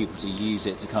other people to use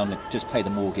it to kind of just pay the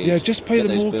mortgage. Yeah, just pay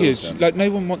the mortgage. Like, no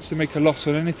one wants to make a loss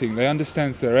on anything. They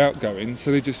understand their outgoing,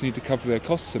 so they just need to cover their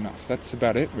costs enough. That's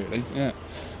about it, really. Yeah,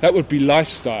 that would be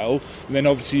lifestyle. And then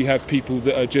obviously you have people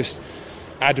that are just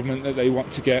adamant that they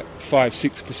want to get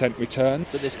 5-6% return.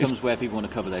 But this comes where people want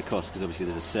to cover their costs, because obviously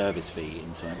there's a service fee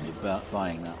in terms of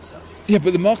buying that stuff. Yeah,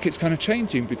 but the market's kind of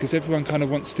changing, because everyone kind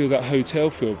of wants still that hotel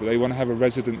feel, but they want to have a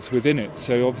residence within it.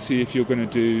 So obviously if you're going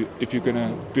to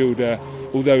build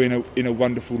although in a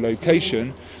wonderful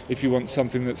location, if you want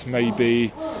something that's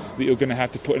maybe that you're going to have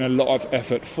to put in a lot of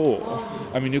effort for,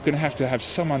 I mean, you're going to have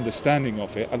some understanding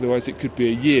of it, otherwise it could be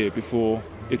a year before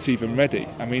it's even ready.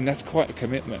 I mean, that's quite a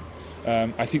commitment.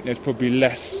 I think there's probably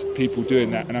less people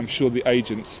doing that, and I'm sure the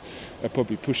agents are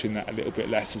probably pushing that a little bit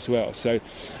less as well. So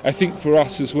I think for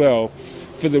us as well,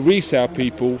 for the resale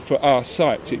people, for our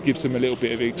sites, it gives them a little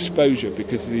bit of exposure,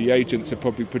 because the agents are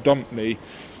probably predominantly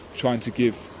trying to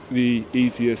give the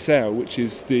easier sale, which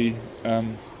is the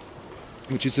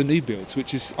new builds,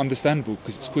 which is understandable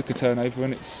because it's quicker turnover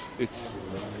and it's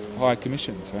higher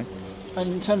commissions, right? And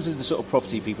in terms of the sort of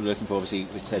property people are looking for, obviously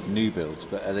we said new builds,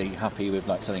 but are they happy with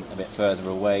like something a bit further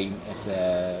away if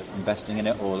they're investing in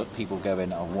it, or that people go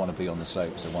in, I want to be on the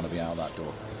slopes, I want to be out that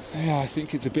door? Yeah, I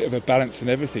think it's a bit of a balance in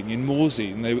everything. In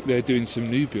Morzine, they're doing some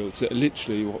new builds that are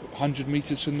literally 100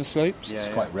 metres from the slopes. Yeah,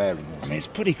 it's quite rare in Morzine. I mean, it's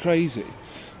pretty crazy.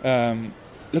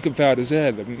 Look at Val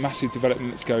d'Isère, the massive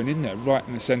development that's going in there, right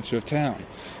in the centre of town.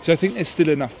 So I think there's still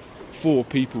enough for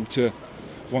people to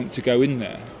want to go in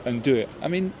there and do it. I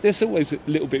mean, there's always a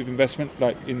little bit of investment,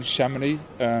 like in Chamonix,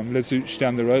 Les Ouches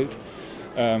down the road.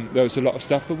 There was a lot of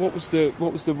stuff. But what was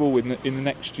the rule in the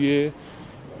next year?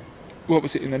 What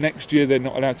was it in the next year? They're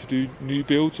not allowed to do new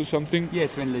builds or something. Yeah,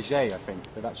 so in Leger, I think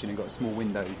they've actually got a small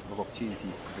window of opportunity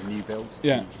for new builds to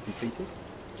be completed.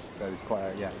 So it's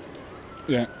quite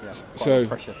so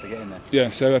pressure to get in there. Yeah,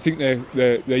 so I think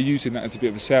they're using that as a bit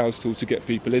of a sales tool to get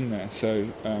people in there. So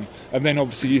and then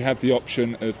obviously you have the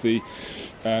option of the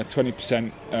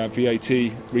 20%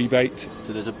 VAT rebate.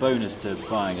 So there's a bonus to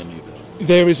buying a new build.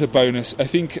 There is a bonus. I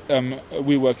think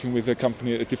we're working with a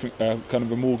company, a different kind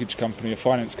of a mortgage company, a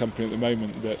finance company at the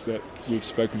moment that we've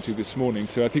spoken to this morning.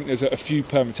 So I think there's a few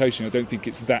permutations. I don't think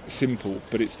it's that simple,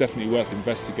 but it's definitely worth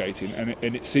investigating.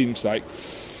 And it seems like,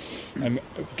 I'm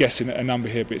guessing a number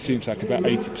here, but it seems like about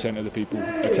 80% of the people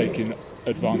are taking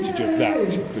advantage of that,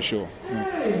 for sure.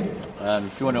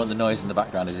 If you wonder what the noise in the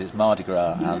background is, it's Mardi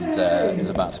Gras, and there's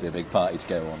about to be a big party to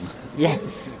go on. Yeah,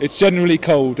 it's generally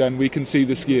cold and we can see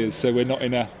the skiers, so we're not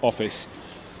in an office.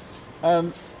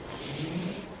 One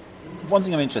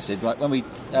thing I'm interested, like when we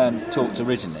talked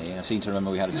originally, I seem to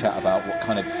remember we had a chat about what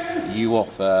kind of you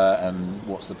offer and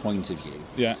what's the point of you.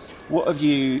 Yeah. What have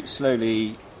you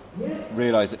slowly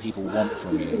realise that people want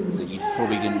from you that you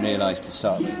probably didn't realise to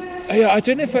start with? Yeah, I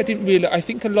don't know if I didn't realise. I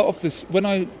think a lot of this, when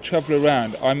I travel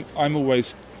around, I'm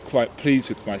always quite pleased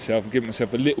with myself and give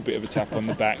myself a little bit of a tap on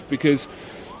the back, because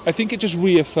I think it just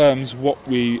reaffirms what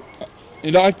we...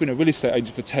 I've been a real estate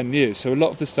agent for 10 years, so a lot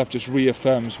of the stuff just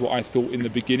reaffirms what I thought in the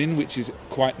beginning, which is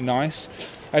quite nice.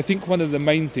 I think one of the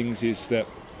main things is that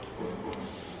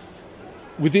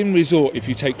within resort, if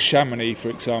you take Chamonix, for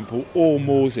example, or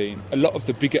Morzine, a lot of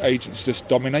the bigger agents just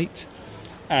dominate.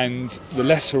 and the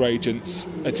lesser agents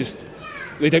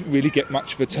they don't really get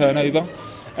much of a turnover.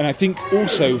 And I think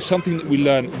also something that we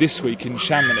learned this week in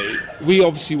Chamonix, we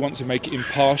obviously want to make it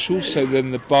impartial, so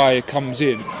then the buyer comes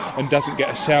in and doesn't get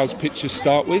a sales pitch to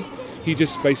start with. He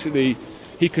just basically,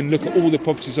 he can look at all the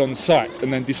properties on site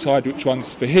and then decide which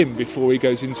one's for him before he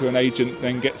goes into an agent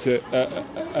and gets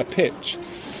a pitch.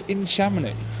 In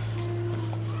Chamonix,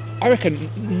 I reckon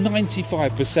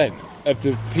 95% of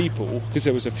the people, because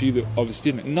there was a few that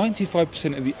obviously didn't,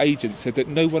 95% of the agents said that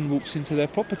no one walks into their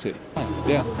property.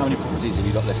 Yeah. How many properties have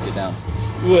you got listed now?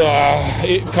 Well,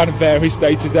 it kind of varies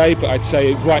day to day, but I'd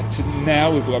say right to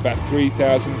now we've got about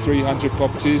 3,300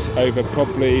 properties over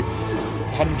probably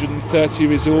 130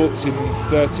 resorts in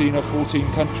 13 or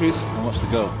 14 countries. And what's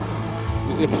the goal?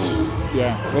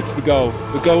 Yeah, what's the goal?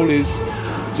 The goal is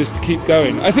just to keep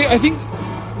going. I think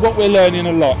what we're learning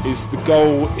a lot is the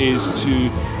goal is to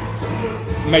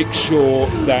make sure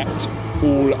that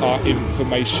all our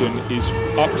information is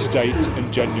up to date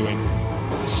and genuine,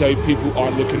 so people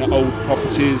aren't looking at old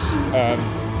properties.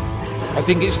 I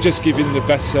think it's just giving the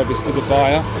best service to the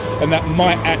buyer, and that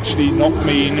might actually not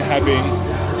mean having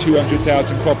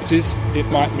 200,000 properties. It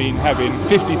might mean having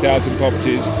 50,000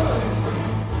 properties,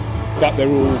 but they're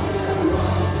all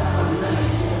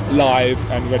live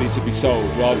and ready to be sold,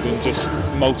 rather than just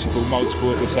multiple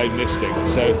at the same listing.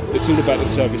 So it's all about the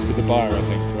service to the buyer, I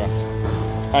think, for us,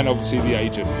 and obviously the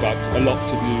agent, but a lot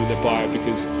to do with the buyer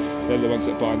because they're the ones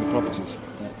that are buying the properties.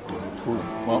 Cool.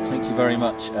 Well, thank you very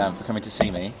much for coming to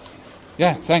see me.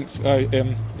 Yeah, thanks.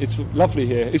 It's lovely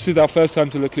here. This is our first time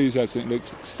to Le Clusaz, and it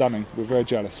looks stunning. We're very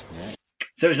jealous. Yeah.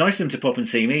 So it was nice of them to pop and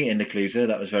see me in Le Clusaz.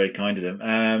 That was very kind of them.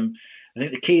 I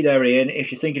think the key there, Ian,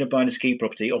 if you're thinking of buying a ski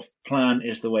property, off plan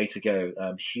is the way to go.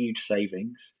 Huge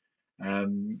savings.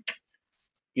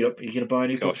 You're going to buy a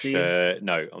new property?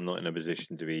 No, I'm not in a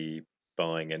position to be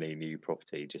buying any new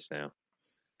property just now.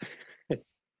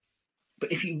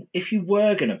 But if you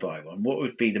were going to buy one, what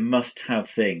would be the must-have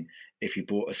thing if you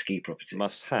bought a ski property?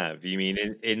 Must-have? You mean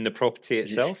in the property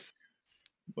itself?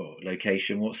 Well,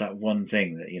 location. What's that one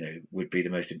thing that would be the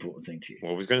most important thing to you?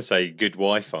 Well, I was going to say good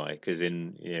Wi-Fi, because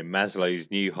in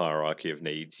Maslow's new hierarchy of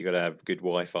needs, you got to have good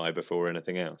Wi-Fi before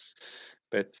anything else.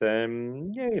 But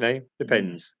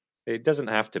depends. It doesn't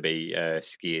have to be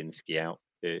ski in, ski out.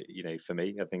 For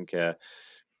me, I think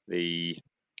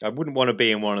I wouldn't want to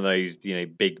be in one of those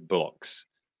big blocks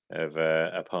of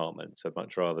apartments. I'd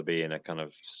much rather be in a kind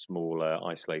of smaller,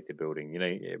 isolated building.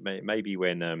 Maybe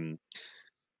when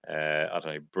I don't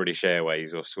know, British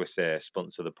Airways or Swiss Air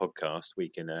sponsor the podcast, we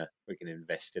can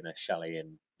invest in a chalet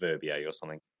in Verbier or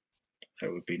something.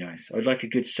 That would be nice. I'd like a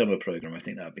good summer program. I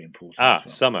think that would be important. As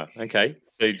well. Summer. Okay.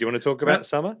 So do you want to talk about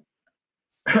summer?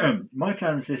 My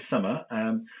plans this summer.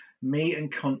 Me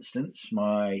and Constance,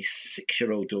 my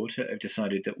 6-year-old daughter, have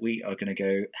decided that we are going to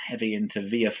go heavy into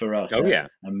Via Ferrata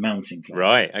and mountain climbing.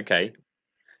 Right. Okay.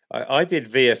 I did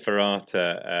Via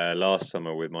Ferrata last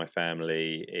summer with my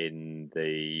family in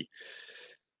the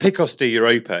Picos de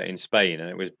Europa in Spain, and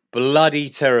it was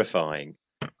bloody terrifying.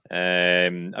 I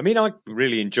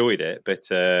really enjoyed it, but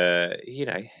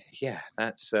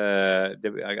that's. I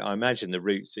imagine the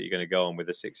routes that you're going to go on with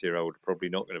a 6-year-old are probably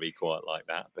not going to be quite like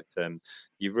that. But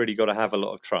you've really got to have a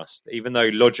lot of trust, even though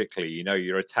logically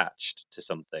you're attached to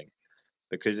something,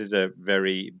 because it's a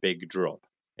very big drop.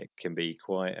 It can be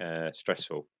quite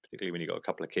stressful, particularly when you've got a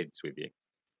couple of kids with you.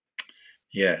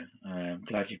 Yeah, I'm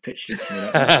glad you pitched it to me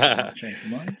like that. Change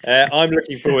of mind. I'm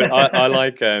looking forward. I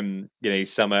like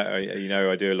summer.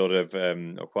 I do a lot of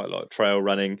or quite a lot of trail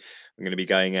running. I'm going to be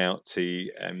going out to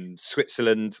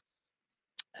Switzerland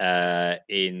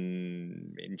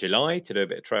in July to do a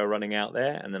bit of trail running out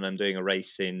there, and then I'm doing a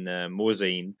race in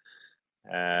Morzine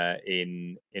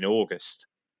in August.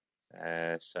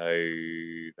 So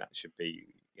that should be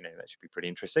pretty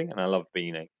interesting, and I love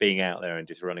being out there and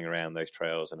just running around those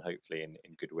trails, and hopefully in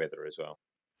good weather as well.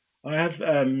 I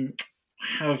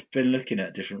have been looking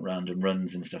at different random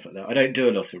runs and stuff like that. I don't do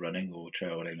a lot of running or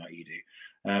trail running like you do.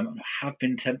 I have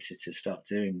been tempted to start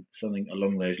doing something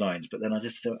along those lines, but then I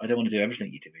don't want to do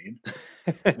everything you do, Ian.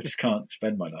 I just can't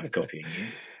spend my life copying you.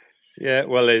 Yeah,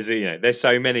 well, there's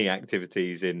so many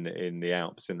activities in the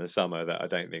Alps in the summer that I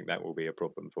don't think that will be a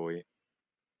problem for you.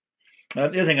 The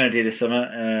other thing I'm going to do this summer,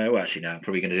 I'm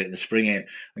probably going to do it in the spring. I'm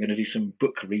going to do some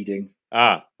book reading.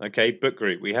 Okay, book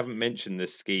group. We haven't mentioned the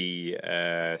ski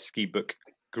book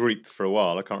group for a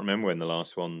while. I can't remember when the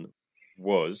last one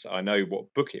was. I know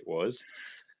what book it was,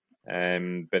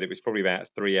 but it was probably about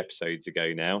 3 episodes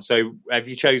ago now. So have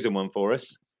you chosen one for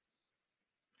us?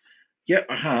 Yeah,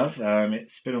 I have.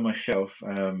 It's been on my shelf.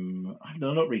 I'm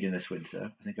not reading this winter.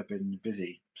 I think I've been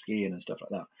busy skiing and stuff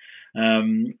like that.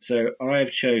 So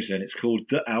I've chosen, it's called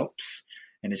The Alps,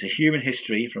 and it's a human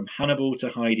history from Hannibal to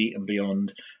Heidi and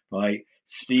beyond by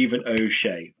Stephen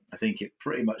O'Shea. I think it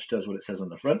pretty much does what it says on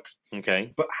the front.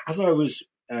 Okay. But as I was,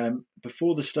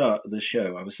 before the start of the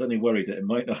show, I was suddenly worried that it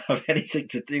might not have anything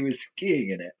to do with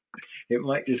skiing in it. It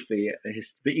might just be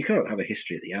but you can't have a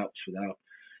history of the Alps without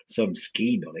some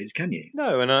ski knowledge, can you?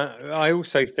 No, and I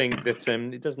also think that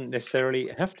it doesn't necessarily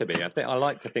have to be. I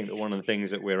like to think that one of the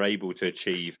things that we're able to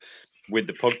achieve with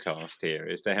the podcast here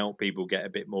is to help people get a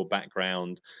bit more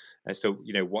background as to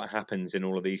what happens in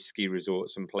all of these ski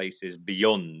resorts and places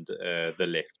beyond the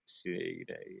lifts,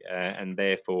 and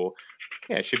therefore,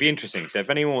 it should be interesting. So if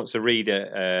anyone wants to read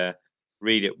it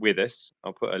with us,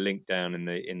 I'll put a link down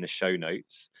in the show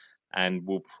notes, and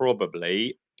we'll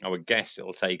probably. I would guess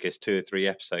it'll take us 2 or 3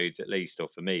 episodes at least, or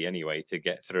for me anyway, to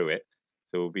get through it.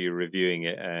 So we'll be reviewing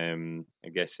it, I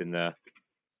guess, in the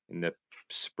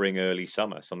spring, early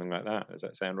summer, something like that. Does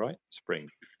that sound right? Spring.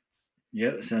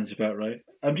 Yeah, that sounds about right.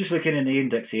 I'm just looking in the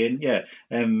index, Ian. Yeah,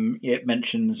 it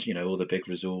mentions all the big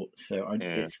resorts, so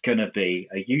it's going to be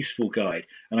a useful guide.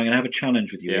 And I'm going to have a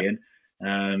challenge with you, Ian.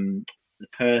 The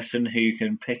person who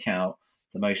can pick out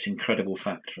the most incredible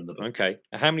fact from the book. Okay.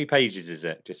 How many pages is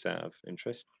it, just out of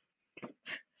interest?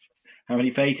 How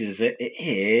many pages is it? It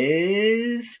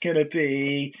is going to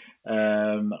be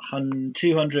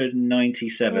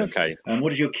 297. Okay.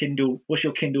 What's your Kindle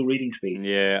reading speed?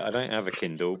 Yeah, I don't have a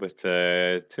Kindle, but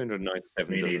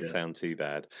 297 doesn't sound too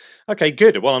bad. Okay,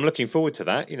 good. Well, I'm looking forward to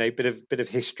that. Bit of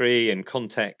history and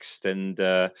context, and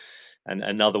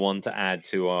another one to add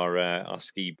to our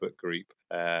ski book group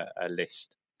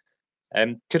list.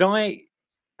 Could I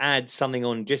add something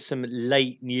on just some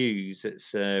late news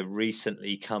that's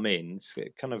recently come in? It's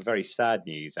kind of very sad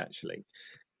news, actually.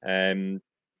 You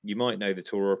might know the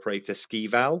tour operator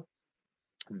Skival.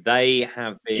 They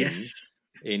have been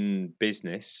in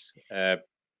business a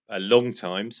long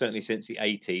time, certainly since the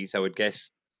 80s. I would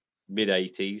guess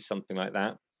mid-80s, something like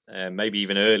that. Maybe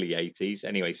even early 80s.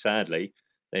 Anyway, sadly,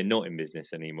 they're not in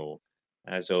business anymore.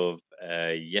 As of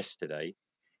yesterday,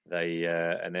 they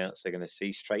announced they're going to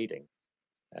cease trading.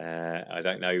 I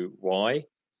don't know why.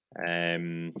 I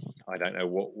don't know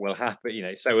what will happen.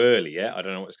 It's so early yet. I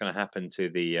don't know what's going to happen to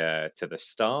the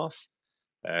staff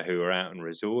who are out on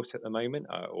resort at the moment,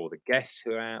 or the guests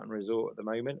who are out on resort at the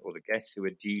moment, or the guests who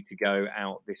are due to go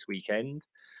out this weekend.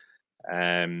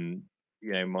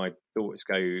 My thoughts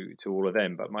go to all of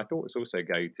them, but my thoughts also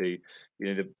go to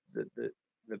the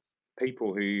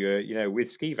people who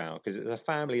with Skival, because it's a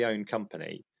family-owned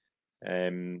company.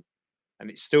 And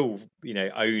it's still,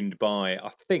 owned by, I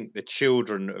think, the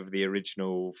children of the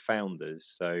original founders.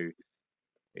 So,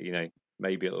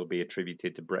 maybe it'll be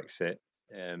attributed to Brexit.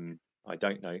 I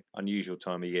don't know. Unusual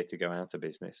time of year to go out of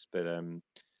business, but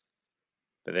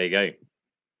there you go.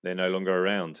 They're no longer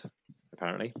around,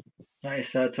 apparently. That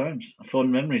is sad times.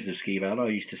 Fond memories of Skival. I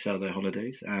used to sell their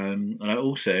holidays, and I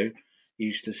also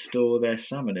used to store their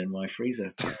salmon in my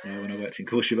freezer when I worked in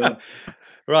Courchevel.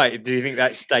 Right. Do you think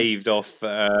that staved off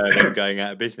them going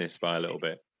out of business by a little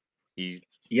bit?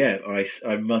 Yeah, I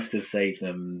must have saved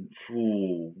them.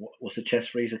 What's a chest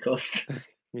freezer cost?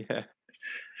 Yeah.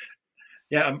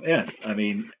 Yeah. I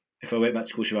mean, if I went back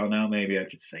to Courchevel now, maybe I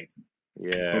could save them.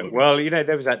 Yeah. Probably. Well,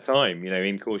 there was that time,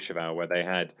 in Courchevel where they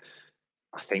had,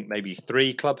 I think, maybe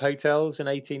 3 club hotels in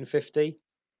 1850.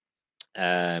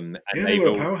 And they were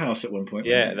a powerhouse at one point.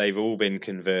 Yeah, they've all been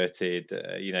converted,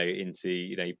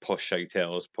 into posh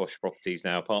hotels, posh properties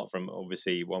now. Apart from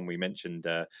obviously one we mentioned,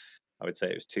 I would say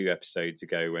it was 2 episodes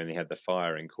ago when they had the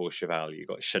fire in Courchevel. You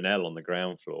got Chanel on the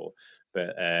ground floor,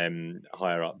 but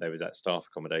higher up there was that staff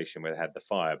accommodation where they had the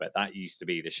fire. But that used to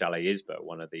be the Chalet Isbert,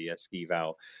 one of the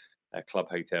Skival club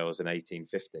hotels in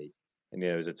 1850. And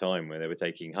there was a time where they were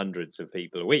taking hundreds of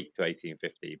people a week to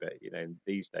 1850. But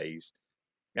these days.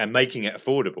 And making it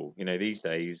affordable, these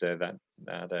days that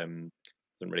doesn't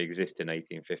really exist in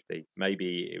 1850.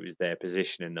 Maybe it was their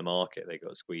position in the market they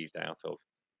got squeezed out of.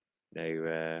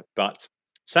 But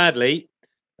sadly,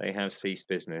 they have ceased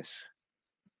business.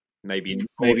 Maybe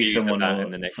someone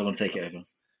take it over.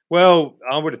 Well,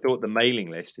 I would have thought the mailing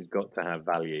list has got to have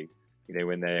value.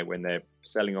 When they're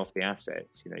selling off the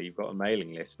assets, you've got a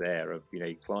mailing list there of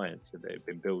clients that have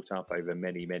been built up over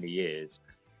many years,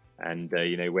 and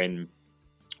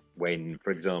when,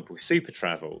 for example, Super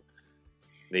Travel,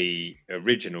 the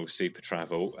original Super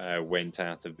Travel, went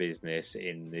out of business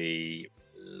in the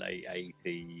late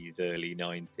 80s, early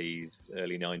 90s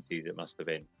it must have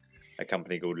been. A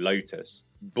company called Lotus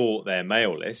bought their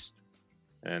mail list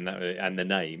and the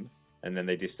name, and then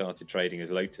they just started trading as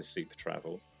Lotus Super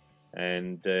Travel,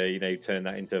 and turned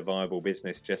that into a viable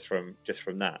business just from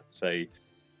that. So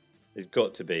there's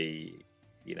got to be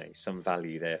some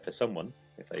value there for someone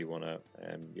if they want to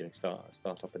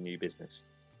start up a new business.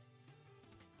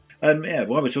 While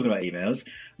we're talking about emails,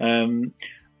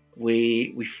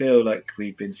 we feel like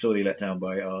we've been sorely let down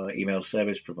by our email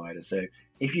service provider. So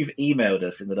if you've emailed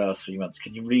us in the last 3 months,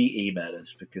 can you re-email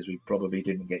us, because we probably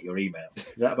didn't get your email?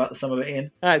 Is that about the sum of it,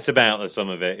 Ian? That's about the sum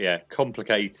of it, yeah.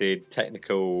 Complicated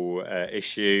technical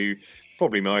issue,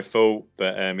 probably my fault,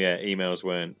 but emails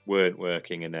weren't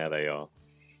working, and now they are.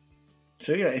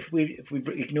 So if we've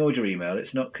ignored your email,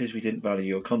 it's not because we didn't value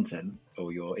your content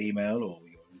or your email or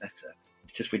your letter.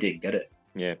 It's just we didn't get it.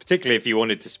 Yeah, particularly if you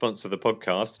wanted to sponsor the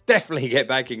podcast, definitely get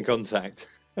back in contact.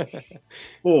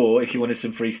 Or if you wanted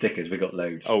some free stickers, we got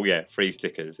loads. Oh yeah, free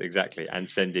stickers, exactly, and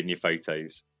send in your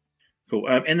photos. Cool.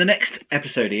 In the next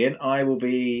episode, Ian, I will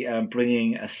be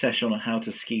bringing a session on how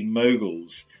to ski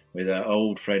moguls with our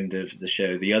old friend of the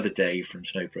show, the other day from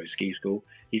Snow Pro Ski School.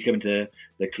 He's coming to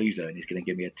the Cluzo and he's going to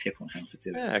give me a tip on how to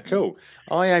do it. Yeah, cool.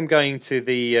 I am going to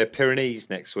the Pyrenees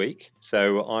next week,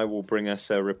 so I will bring us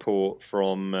a report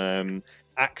from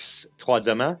Aix Trois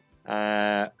Dames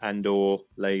and or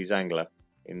Les Angles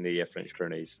in the French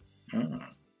Pyrenees.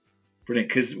 Brilliant,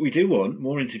 because we do want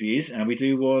more interviews and we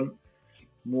do want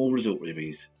more resort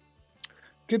reviews.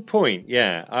 Good point.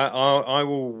 Yeah, I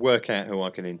will work out who I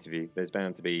can interview. There's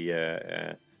bound to be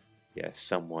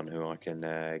someone who I can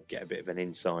get a bit of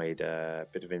inside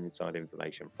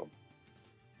information from.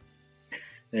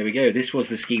 There we go. This was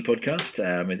the Ski Podcast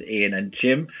with Ian and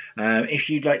Jim. If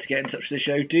you'd like to get in touch with the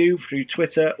show, do through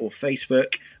Twitter or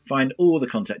Facebook. Find all the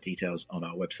contact details on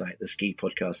our website,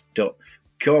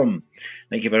 theskipodcast.com.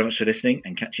 Thank you very much for listening,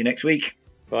 and catch you next week.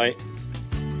 Bye.